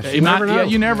pass. You never know. Yeah,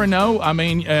 you never know. I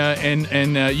mean,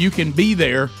 and you can be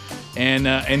there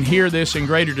and hear this in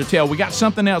greater detail. We got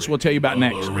something else we'll tell you about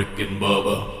next. Rick and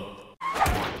Bubba.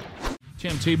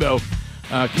 Tim Tebow,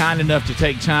 kind enough to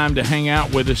take time to hang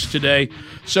out with us today.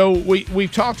 So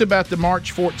we've talked about the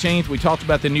March 14th. We talked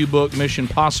about the new book, Mission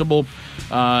Possible,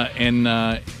 and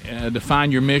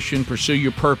define your mission, pursue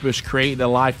your purpose, create a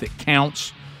life that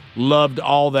counts. Loved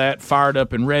all that, fired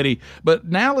up and ready. But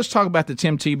now let's talk about the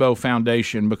Tim Tebow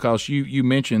Foundation, because you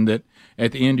mentioned that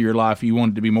at the end of your life you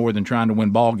wanted to be more than trying to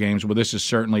win ball games. Well, this is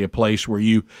certainly a place where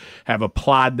you have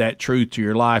applied that truth to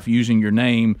your life, using your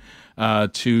name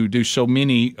to do so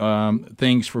many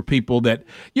things for people that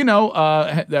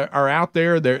that are out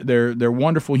there. They're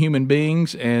wonderful human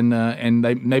beings, and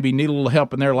they maybe need a little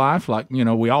help in their life, like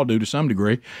we all do to some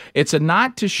degree. It's a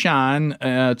Night to Shine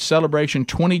celebration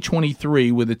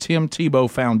 2023 with the Tim Tebow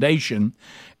Foundation,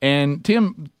 and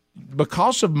Tim,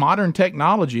 because of modern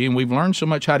technology, and we've learned so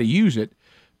much how to use it,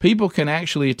 people can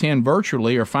actually attend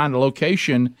virtually or find a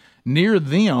location near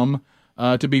them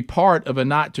to be part of a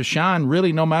Night to Shine,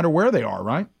 really no matter where they are,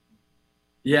 right?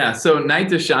 Yeah, so Night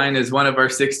to Shine is one of our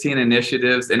 16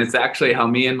 initiatives, and it's actually how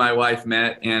me and my wife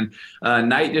met. And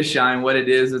Night to Shine, what it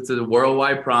is, it's a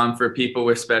worldwide prom for people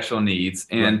with special needs.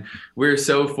 And we're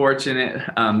so fortunate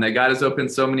that God has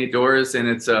opened so many doors, and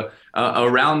it's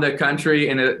around the country.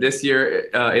 And this year,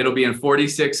 it'll be in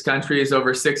 46 countries,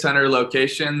 over 600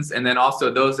 locations. And then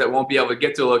also those that won't be able to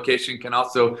get to a location can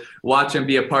also watch and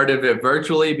be a part of it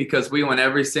virtually, because we want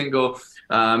every single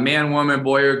man, woman,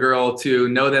 boy, or girl to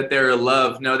know that they're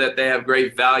loved, know that they have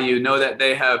great value, know that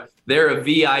they're a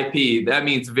VIP. That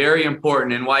means very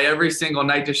important. And why every single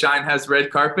Night to Shine has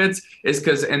red carpets is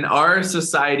because in our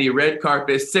society, red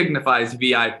carpet signifies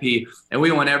VIP. And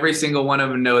we want every single one of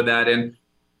them to know that. And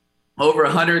over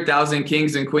 100,000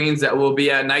 kings and queens that will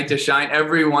be at Night to Shine,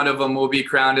 every one of them will be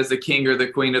crowned as the king or the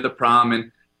queen of the prom.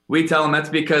 And we tell them that's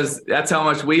because that's how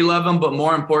much we love them, but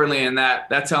more importantly in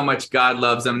that's how much God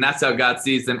loves them. That's how God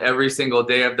sees them every single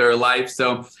day of their life.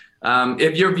 So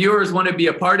if your viewers want to be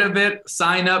a part of it,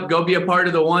 sign up, go be a part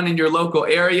of the one in your local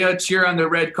area, cheer on the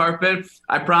red carpet.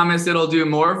 I promise it'll do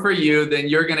more for you than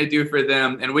you're going to do for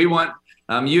them. And we want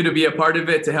you to be a part of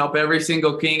it to help every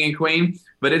single king and queen,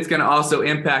 but it's going to also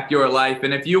impact your life.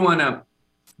 And if you want to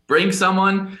bring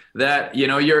someone that,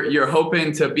 you're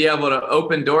hoping to be able to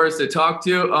open doors to talk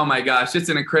to, oh my gosh, it's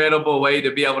an incredible way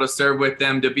to be able to serve with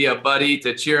them, to be a buddy,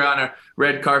 to cheer on a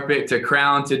red carpet, to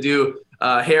crown, to do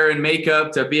hair and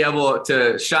makeup, to be able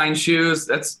to shine shoes.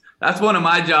 That's one of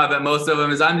my job at most of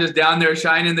them is I'm just down there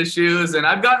shining the shoes, and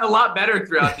I've gotten a lot better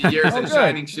throughout the years at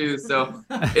shining shoes. So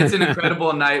it's an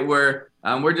incredible night where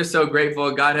we're just so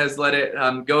grateful God has let it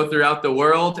go throughout the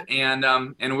world,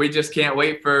 and we just can't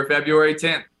wait for February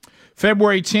 10th.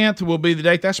 February 10th will be the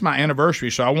date. That's my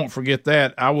anniversary, so I won't forget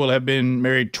that. I will have been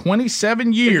married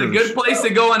 27 years. It's a good place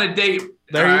to go on a date.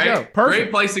 There you go. Perfect.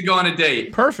 Great place to go on a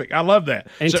date. Perfect. I love that.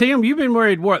 And Tim, you've been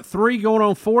married, 3 going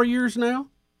on 4 years now?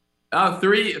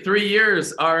 3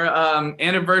 years. Our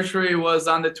anniversary was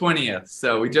on the 20th,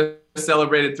 so we just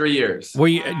celebrated 3 years. Do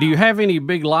you have any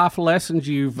big life lessons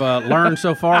you've learned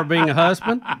so far being a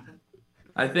husband?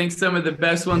 I think some of the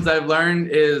best ones I've learned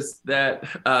is that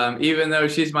even though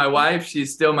she's my wife,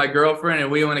 she's still my girlfriend,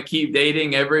 and we want to keep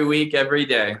dating every week, every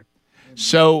day.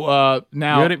 So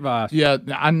now, good advice. Yeah,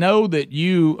 I know that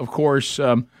you, of course,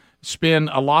 spend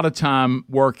a lot of time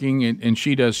working, and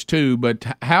she does too. But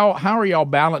how are y'all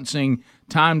balancing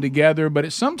time together? But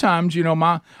it's sometimes,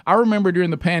 I remember during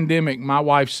the pandemic, my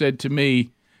wife said to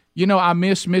me, I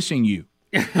miss missing you.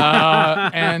 So how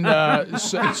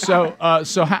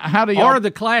do y'all? Or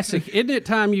the classic, isn't it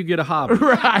time you get a hobby?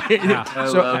 Right. Yeah.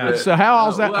 So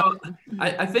how's that? Well,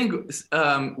 I think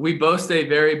we both stay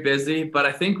very busy, but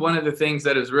I think one of the things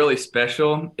that is really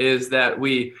special is that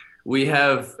we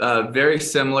have very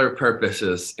similar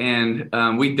purposes, and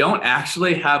we don't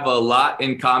actually have a lot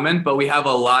in common, but we have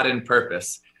a lot in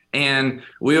purpose. And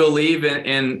we will leave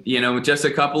in just a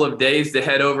couple of days to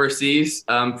head overseas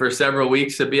for several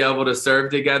weeks to be able to serve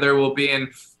together. We'll be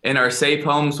in our safe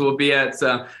homes. We'll be at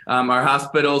our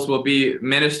hospitals. We'll be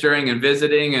ministering and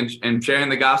visiting and sharing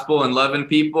the gospel and loving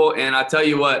people. And I tell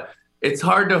you what, it's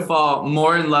hard to fall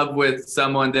more in love with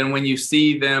someone than when you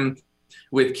see them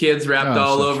with kids wrapped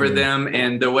all over them,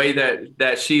 and the way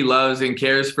that she loves and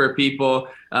cares for people,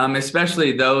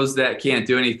 especially those that can't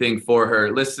do anything for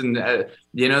her. Listen, there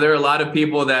are a lot of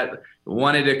people that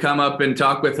wanted to come up and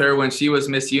talk with her when she was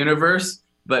Miss Universe,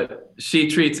 but she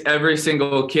treats every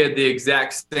single kid the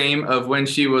exact same of when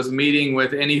she was meeting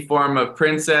with any form of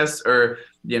princess or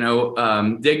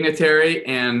dignitary.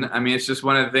 And I mean, it's just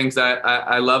one of the things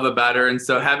I love about her. And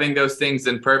so having those things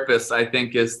in purpose, I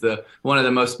think, is one of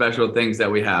the most special things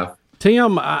that we have.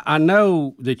 Tim, I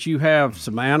know that you have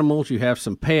some animals, you have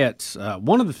some pets.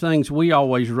 One of the things we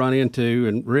always run into,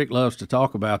 and Rick loves to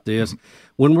talk about this,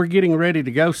 when we're getting ready to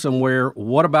go somewhere,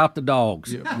 what about the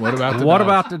dogs? Yeah, what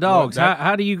about the dogs?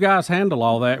 How do you guys handle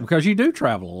all that? Because you do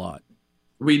travel a lot.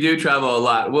 We do travel a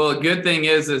lot. Well, a good thing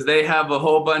is they have a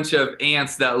whole bunch of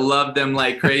aunts that love them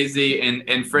like crazy,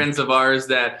 and friends of ours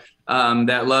that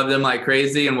love them like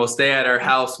crazy and will stay at our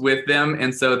house with them.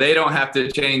 And so they don't have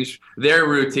to change their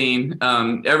routine.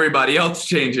 Everybody else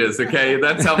changes. Okay.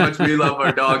 That's how much we love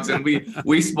our dogs, and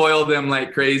we spoil them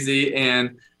like crazy.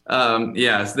 And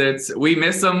yes, we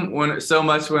miss them so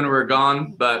much when we're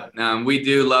gone, but we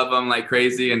do love them like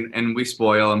crazy, and we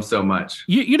spoil them so much.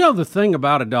 You know the thing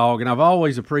about a dog, and I've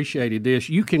always appreciated this,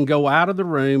 you can go out of the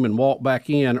room and walk back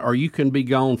in, or you can be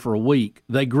gone for a week.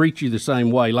 They greet you the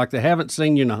same way, like they haven't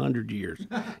seen you in 100 years.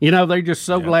 They're just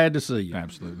so glad to see you.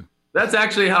 Absolutely. That's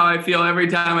actually how I feel every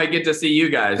time I get to see you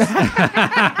guys.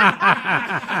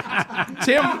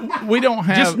 Tim, we don't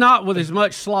have... Just not with as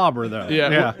much slobber, though.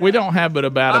 Yeah. We don't have but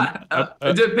about...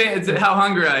 It depends how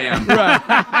hungry I am.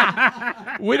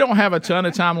 Right. We don't have a ton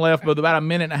of time left, but about a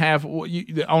minute and a half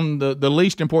on the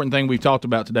least important thing we've talked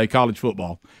about today, college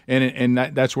football. And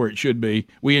that's where it should be.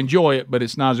 We enjoy it, but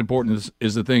it's not as important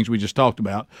as the things we just talked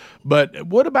about. But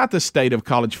what about the state of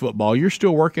college football? You're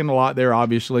still working a lot there,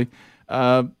 obviously.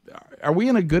 Are we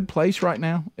in a good place right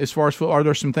now as far as football? Are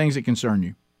there some things that concern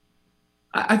you?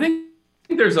 I think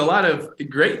there's a lot of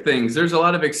great things. There's a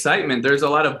lot of excitement. There's a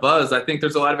lot of buzz. I think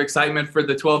there's a lot of excitement for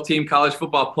the 12-team college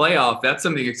football playoff. That's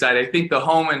something exciting. I think the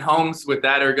home and homes with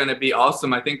that are going to be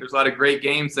awesome. I think there's a lot of great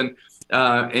games, and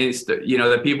it's,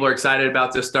 that people are excited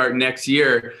about to start next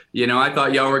year. I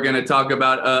thought y'all were going to talk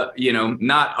about,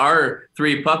 not our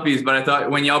 3 puppies, but I thought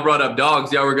when y'all brought up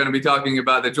dogs, y'all were going to be talking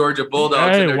about the Georgia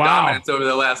Bulldogs and their dominance over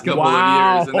the last couple of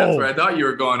years. And that's where I thought you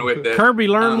were going with it. Kirby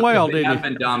learned well, they didn't have he?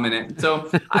 been dominant.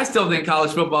 So I still think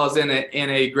college football is in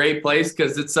a great place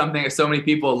because it's something that so many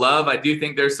people love. I do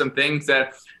think there's some things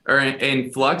that are in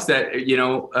flux that,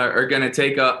 are going to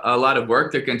take a lot of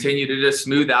work to continue to just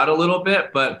smooth out a little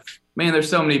bit. But man, there's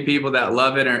so many people that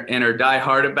love it and are die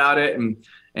hard about it.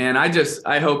 And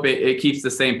I hope it keeps the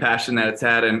same passion that it's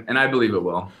had. And I believe it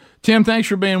will. Tim, thanks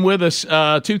for being with us.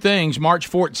 2 things. March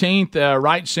 14th,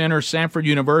 Wright Center, Samford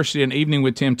University, an evening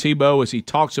with Tim Tebow as he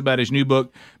talks about his new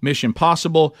book, Mission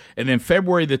Possible. And then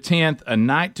February the 10th, a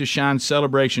Night to Shine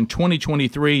Celebration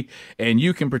 2023. And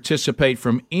you can participate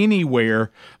from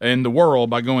anywhere in the world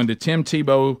by going to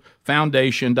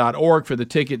timtebowfoundation.org for the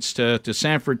tickets to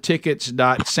Samford,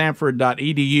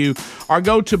 tickets.samford.edu, or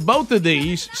go to both of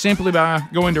these simply by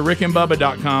going to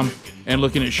rickandbubba.com and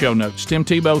looking at show notes. Tim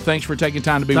Tebow, thanks for taking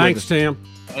time to be with us. Thanks, Tim.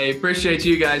 Hey, appreciate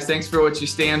you guys. Thanks for what you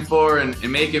stand for and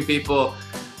making people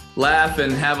laugh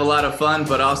and have a lot of fun,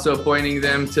 but also pointing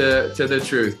them to the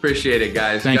truth. Appreciate it,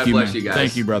 guys. God bless you guys.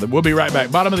 Thank you, brother. We'll be right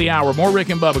back. Bottom of the hour. More Rick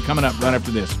and Bubba coming up right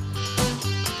after this.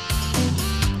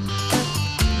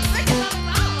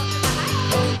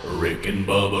 Rick and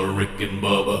Bubba, Rick and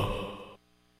Bubba.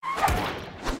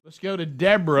 Let's go to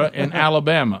Deborah in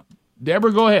Alabama.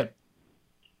 Deborah, go ahead.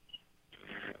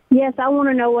 Yes, I want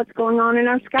to know what's going on in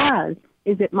our skies.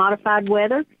 Is it modified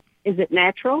weather? Is it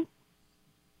natural?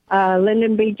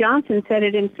 Lyndon B. Johnson said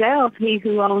it himself. He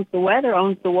who owns the weather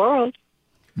owns the world.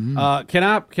 Can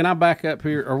I back up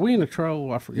here? Are we in a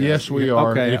troll? I forget. Yes, we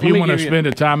are. Okay. If you want to spend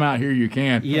a time out here, you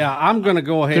can. Yeah, I'm going to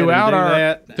go ahead and do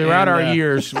that. Throughout our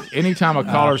years, anytime a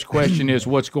caller's question is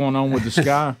what's going on with the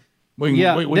sky, we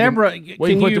can, Deborah,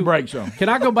 we can put the brakes on. Can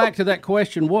I go back to that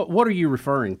question? What are you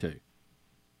referring to?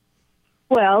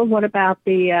 Well, what about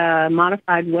the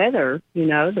modified weather?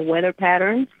 The weather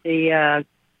patterns, the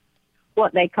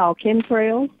what they call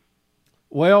chemtrails.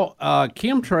 Well,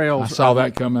 chemtrails. I saw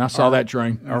that coming. I saw that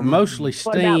train. Are mostly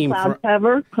steam. What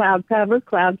about cloud cover?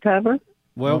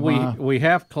 Well, we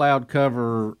have cloud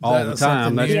cover all the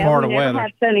time. That's part of weather. We don't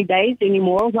have sunny days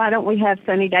anymore. Why don't we have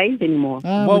sunny days anymore?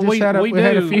 Well, we do.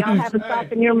 Y'all have a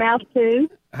stop in your mouth too.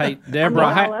 Hey, Deborah,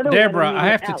 I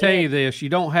have to tell you this. You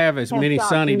don't have as many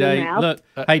sunny days. Look,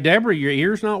 hey, Deborah, your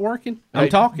ear's not working? I'm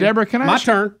talking. Deborah, My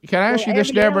turn. Can I ask you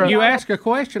this, Deborah? You ask a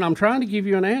question. I'm trying to give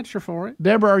you an answer for it.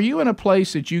 Deborah, are you in a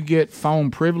place that you get phone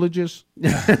privileges?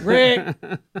 Rick.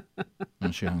 Oh,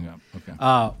 she hung up.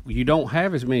 Okay. You don't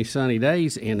have as many sunny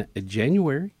days in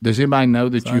January. Does anybody know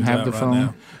that you have the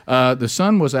phone? The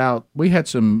sun was out. We had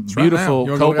some beautiful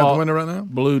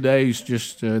cobalt blue days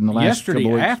just in the last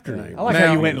couple weeks. Afternoon. I like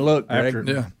how you went and looked, Greg.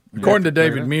 Yeah. According to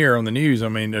David Muir on the news, I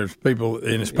mean, there's people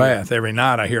in his path. Every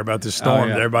night I hear about this storm.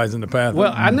 Everybody's in the path.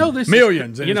 Well, I know this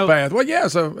millions in his path. Well, yeah,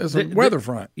 so it's a weather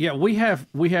front. Yeah, we have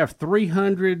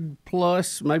 300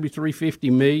 plus, maybe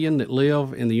 350 million that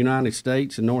live in the United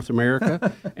States and North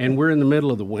America, and we're in the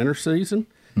middle of the winter season.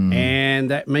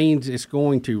 And that means it's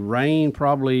going to rain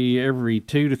probably every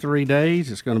 2 to 3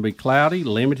 days. It's going to be cloudy,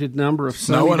 limited number of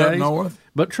sunny days. Up north.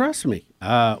 But trust me,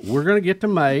 we're going to get to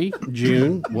May,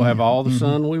 June. We'll have all the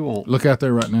sun we want. Look out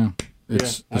there right now.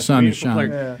 The sun is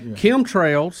shining.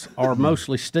 Chemtrails are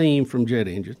mostly steam from jet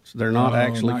engines. They're not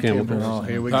actually chemicals. Oh,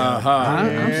 here we go.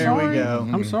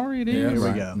 I'm sorry it is.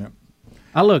 Here we go.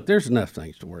 Look, there's enough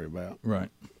things to worry about. Right.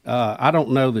 I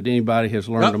don't know that anybody has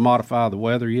learned to modify the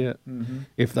weather yet.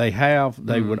 If they have,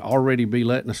 they would already be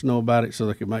letting us know about it so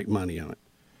they could make money on it.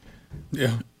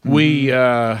 Yeah.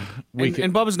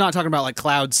 And Bubba's not talking about like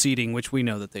cloud seeding, which we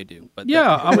know that they do. But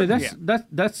I mean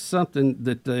that's something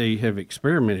that they have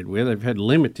experimented with. They've had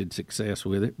limited success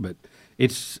with it, but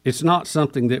it's not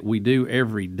something that we do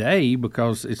every day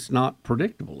because it's not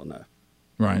predictable enough.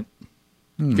 Right.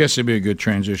 I guess it'd be a good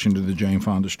transition to the Jane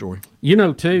Fonda story.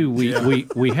 Too,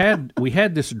 we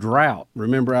had this drought.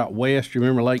 Remember out west? You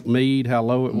remember Lake Mead, how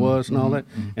low it was and all that?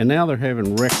 And now they're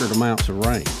having record amounts of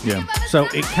rain. Yeah. So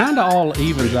it kind of all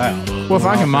evens out. Well, if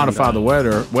I can modify the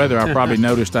weather, I probably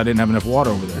noticed I didn't have enough water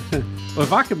over there. Well,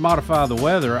 if I could modify the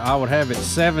weather, I would have it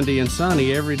 70 and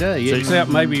sunny every day,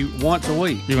 except maybe once a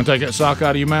week. You gonna take that sock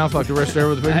out of your mouth like the rest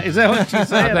of the people? Is that what you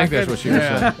said? I think that's what she was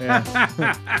saying.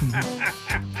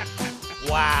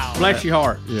 Wow. Bless your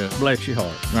heart. Yeah. Bless your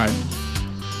heart. Right.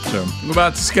 So, what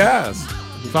about the skies?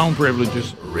 phone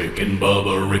privileges. Rick and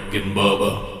Bubba, Rick and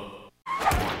Bubba.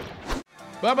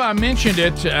 Bubba, I mentioned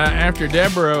it after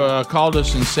Deborah called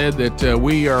us and said that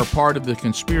we are part of the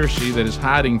conspiracy that is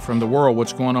hiding from the world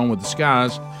what's going on with the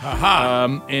skies.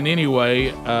 And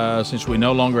anyway, since we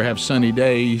no longer have sunny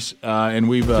days, and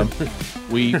we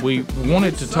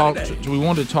wanted to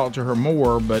talk to her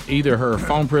more, but either her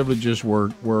phone privileges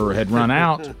had run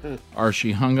out or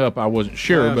she hung up. I wasn't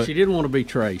sure, Well, but she didn't want to be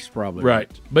traced, probably. right.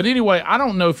 But anyway, I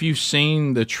don't know if you've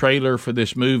seen the trailer for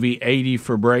this movie 80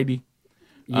 for Brady.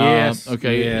 Yes.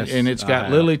 Okay. Yes, and it's got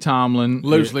Lily Tomlin,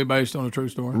 loosely based on a true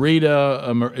story.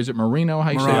 Rita, is it Marino?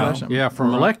 How you say that? Or something? Yeah,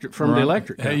 from Electric, from the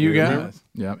Electric. Hey, you guys.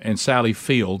 Yeah, and Sally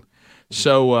Field.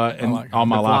 So, and like all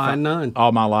my The life, Flying Nun.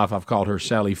 all my life, I've called her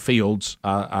Sally Fields.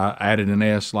 I added an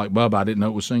S like Bubba. I didn't know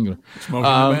it was singular. Smoking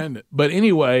the Bandit. But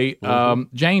anyway,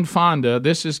 Jane Fonda.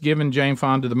 This is giving Jane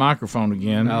Fonda the microphone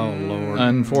again. Oh, Lord.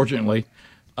 Unfortunately.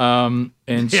 And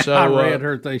Yeah, so I read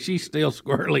her thing. She's still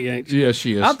squirrely, ain't she? Yes,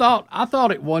 she is. I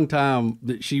thought at one time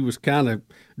that she was kind of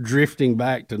drifting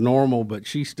back to normal, but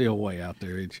she's still way out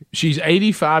there, isn't she? She's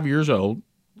 85 years old,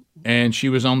 and she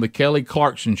was on the Kelly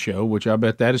Clarkson show, which I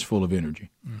bet that is full of energy.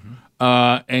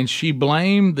 And she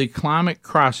blamed the climate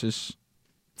crisis.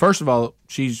 First of all,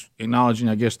 she's acknowledging,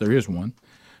 I guess there is one,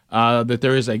 that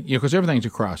there is because everything's a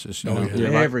crisis. You know? Yeah,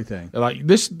 Like- everything. Like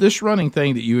this running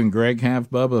thing that you and Greg have,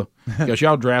 Bubba, because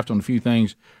y'all draft on a few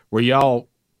things where y'all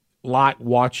like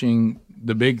watching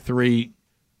the big three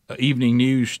evening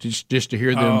news just to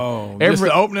hear them. Oh, just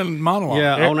the opening monologue.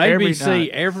 Yeah, on every ABC night.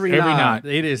 every Every night.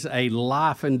 night. It is a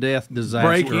life and death disaster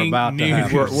Breaking about to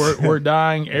news. happen. We're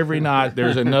dying every night.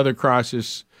 There's another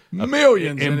crisis.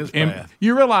 Millions in his path.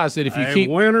 You realize that if you A keep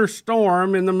winter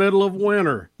storm in the middle of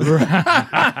winter.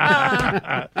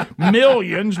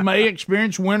 millions may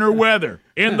experience winter weather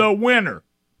in the winter.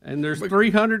 And there's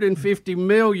 350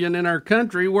 million in our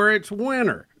country where it's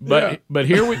winter. But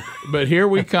here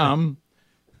we come.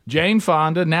 Jane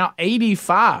Fonda, now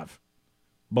 85,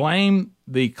 blame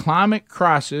the climate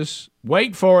crisis.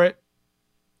 Wait for it.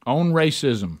 On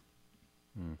racism.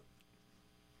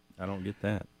 I don't get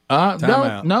that.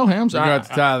 No, Helms. You got to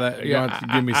tie that. You got to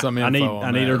give me some info.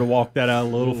 I need her to walk that out a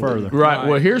little further. Right.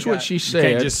 Well, here's what she said. You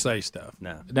can't just say stuff.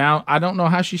 No. Now, I don't know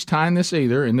how she's tying this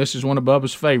either, and this is one of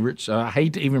Bubba's favorites. I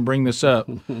hate to even bring this up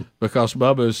because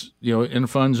Bubba's, in the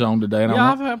fun zone today. And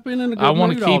I've been in a good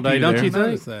want mood to keep all day, you don't there. you think?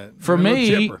 Notice that. For You're a little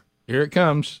me, chipper. here it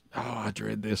comes. Oh, I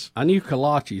dread this. I knew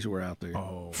kolaches were out there.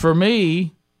 For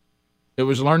me, it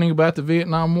was learning about the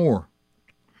Vietnam War.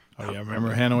 Oh, yeah,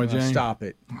 remember Hanoi Jane? Stop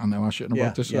it. I know I shouldn't have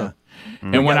brought this up.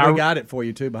 And when we got it for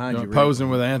you too behind you, Rick.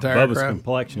 Posing with anti-aircraft. Bubba's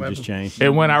complexion just changed.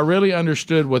 And when I really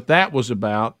understood what that was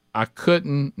about, I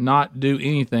couldn't not do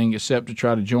anything except to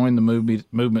try to join the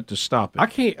movement to stop it. I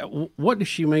can't. What does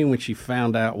she mean when she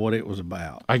found out what it was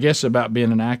about? I guess about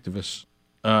being an activist.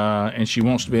 And she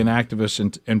wants to be an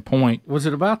activist and point. Was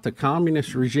it about the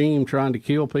communist regime trying to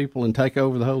kill people and take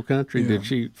over the whole country? Did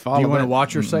she follow Do you want that? to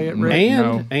watch her say it, Rick?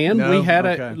 And No? we had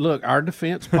Okay. look. Our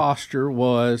defense posture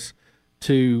was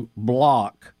to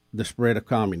block the spread of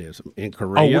communism in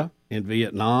Korea, in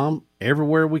Vietnam,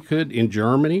 everywhere we could, in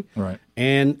Germany. Right.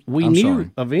 And we I'm knew sorry.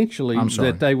 eventually I'm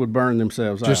sorry. that they would burn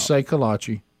themselves out. Just say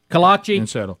Kalachi. Kalachi. And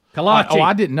settle. Kalachi.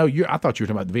 I didn't know you. I thought you were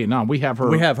talking about the Vietnam. We have her.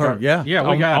 We have her. Yeah. Yeah,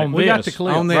 we got it. We got the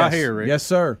clip on this. right here, Rick. Yes,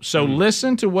 sir. So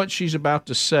listen to what she's about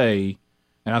to say,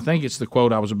 and I think it's the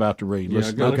quote I was about to read.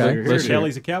 Listen, go okay. here. Listen.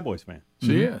 Kelly's a Cowboys fan.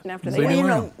 She is.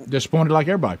 Well, Disappointed like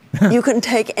everybody. you can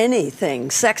take anything,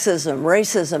 sexism,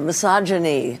 racism,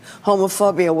 misogyny,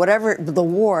 homophobia, whatever, the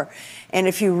war, and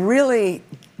if you really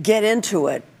get into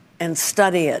it and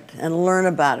study it and learn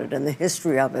about it and the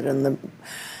history of it and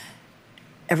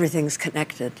everything's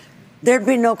connected. There'd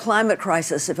be no climate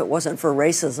crisis if it wasn't for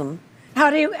racism. How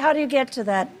do you get to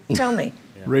that? Tell me.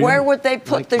 Where would they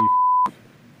put the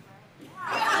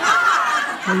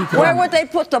Where would they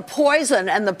put the poison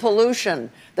and the pollution?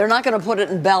 They're not going to put it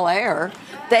in Bel Air.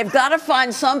 They've got to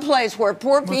find some place where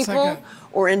poor people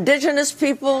or indigenous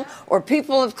people or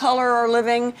people of color are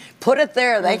living. Put it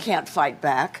there. They can't fight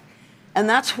back. And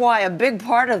that's why a big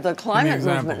part of the climate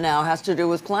movement now has to do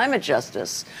with climate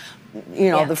justice.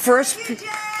 The first...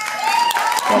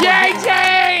 Yay,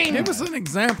 Jane! Give us an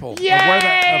example.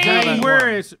 Yay! Jane, we're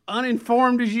as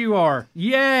uninformed as you are.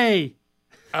 Yay!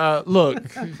 Look.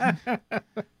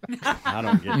 I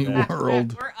don't get that.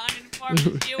 World. We're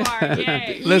uninformed as you are.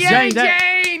 Yay. Yay,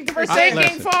 Jane, for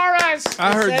singing for us.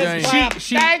 I heard Jane.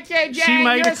 Thank you, Jane. She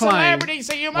made You're a claim. celebrity,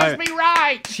 so you must be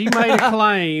right. She made a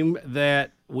claim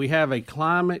that we have a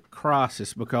climate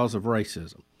crisis because of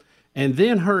racism. And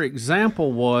then her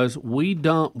example was we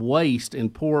dump waste in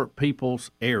poor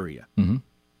people's area. Mm-hmm.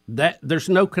 There's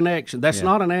no connection. That's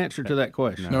not an answer to that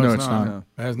question. No, it's not. No.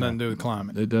 It has nothing to do with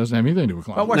climate. It doesn't have anything to do with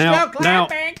climate. But we're still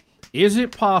clapping. Is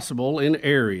it possible in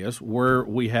areas where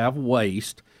we have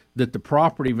waste that the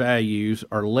property values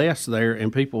are less there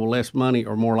and people with less money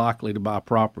are more likely to buy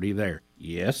property there?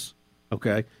 Yes.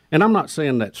 Okay. And I'm not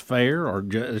saying that's fair or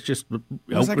it's just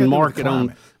open market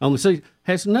on the sea.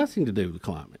 Has nothing to do with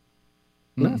climate.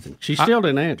 Nothing. She still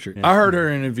didn't answer it. I heard her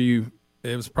interview.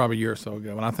 It was probably a year or so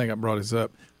ago, and I think I brought this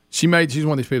up. She's one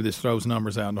of these people that throws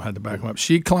numbers out and don't have to back them up.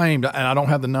 She claimed, and I don't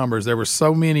have the numbers, there were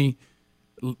so many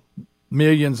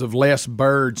millions of less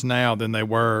birds now than they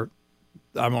were,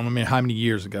 I don't know how many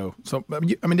years ago. So, I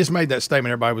mean, just made that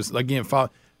statement. Everybody was, again,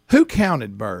 who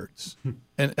counted birds?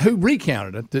 And who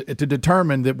recounted it to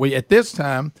determine that we, at this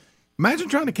time, imagine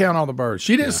trying to count all the birds.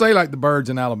 She didn't say like the birds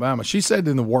in Alabama. She said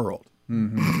in the world.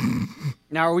 Mm-hmm.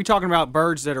 Now, are we talking about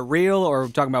birds that are real, or are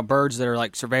we talking about birds that are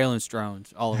like surveillance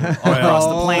drones all across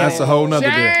the planet? That's a whole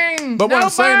nother deal. But what I'm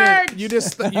saying is, you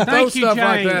throw stuff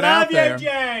like that out there.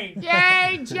 Yay,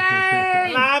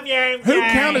 Jane! Love you, Jane! Who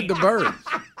counted the birds?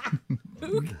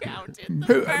 Who counted the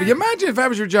birds? Imagine if that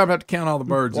was your job, to have to count all the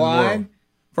birds in the world.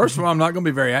 First of all, I'm not going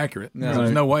to be very accurate. No.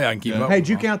 There's no way I can keep up. Hey, did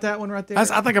you count that one right there? I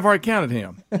think I've already counted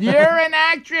him. You're an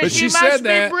actress. But she you said must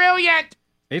that. be brilliant.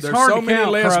 It's There's hard so to many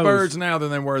count less crows. birds now than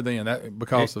there were then.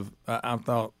 I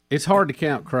thought it's hard to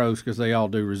count crows because they all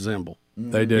do resemble.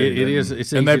 They do. It is.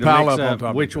 It's and easy they pile to mix up on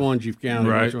top. Which ones you've counted?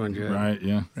 Right. Which ones you haven't.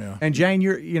 Right. Yeah. And Jane,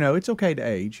 it's okay to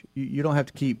age. You don't have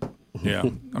to keep. Yeah.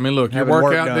 I mean, look, your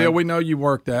workout deal. We know you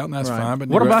worked out, and that's fine. But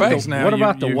what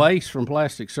about the waste from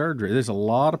plastic surgery? There's a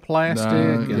lot of plastic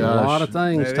and a lot of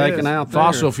things taken out there.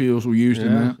 Fossil fuels were used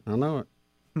in that. I know it.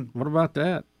 What about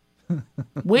that?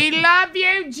 We love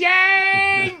you,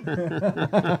 Jane.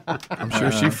 I'm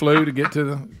sure she flew to get to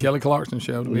the Kelly Clarkson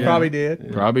show. Probably did.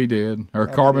 Yeah. Probably did. Her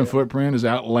carbon footprint is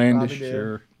outlandish.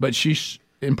 Sure. But she's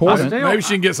important. Maybe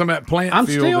she can get some of that plant I'm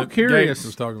fuel still that curious Gates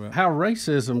was talking about. how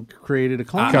racism created a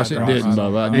climate Because it didn't,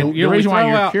 Bubba. And the reason why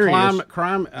you're curious.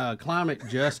 Climate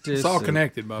justice. It's all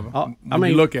connected, Bubba. I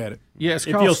mean, you look at it. Yeah, if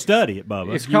you'll study it,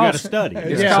 Bubba, you got to study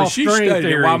it. It's So called she string studied it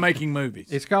theory while making movies.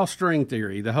 It's called string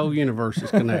theory. The whole universe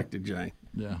is connected, Jane.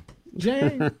 Yeah.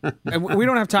 Jane. And we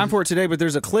don't have time for it today, but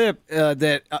there's a clip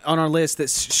that on our list that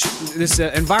this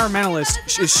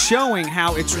environmentalist is showing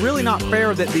how it's really not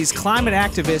fair that these climate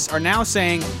activists are now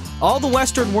saying all the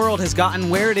Western world has gotten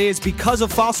where it is because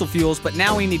of fossil fuels, but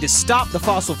now we need to stop the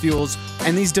fossil fuels,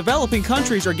 and these developing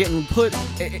countries are getting put.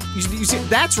 You see,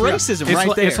 that's racism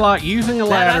right there. It's like using a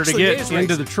ladder to get actually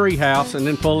into is the tree house and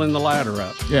then pulling the ladder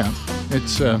up. Yeah.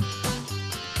 It's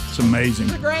amazing.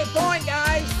 That's a great point,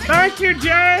 guys. Thank you,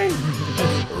 Jay.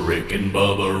 Rick and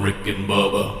Bubba, Rick and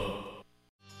Bubba.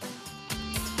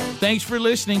 Thanks for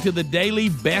listening to the daily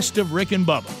Best of Rick and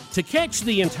Bubba. To catch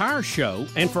the entire show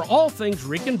and for all things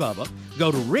Rick and Bubba, go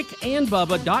to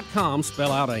rickandbubba.com,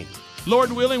 spell out AIM.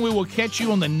 Lord willing, we will catch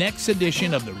you on the next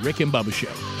edition of the Rick and Bubba Show.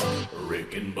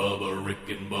 Rick and Bubba, Rick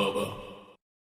and Bubba.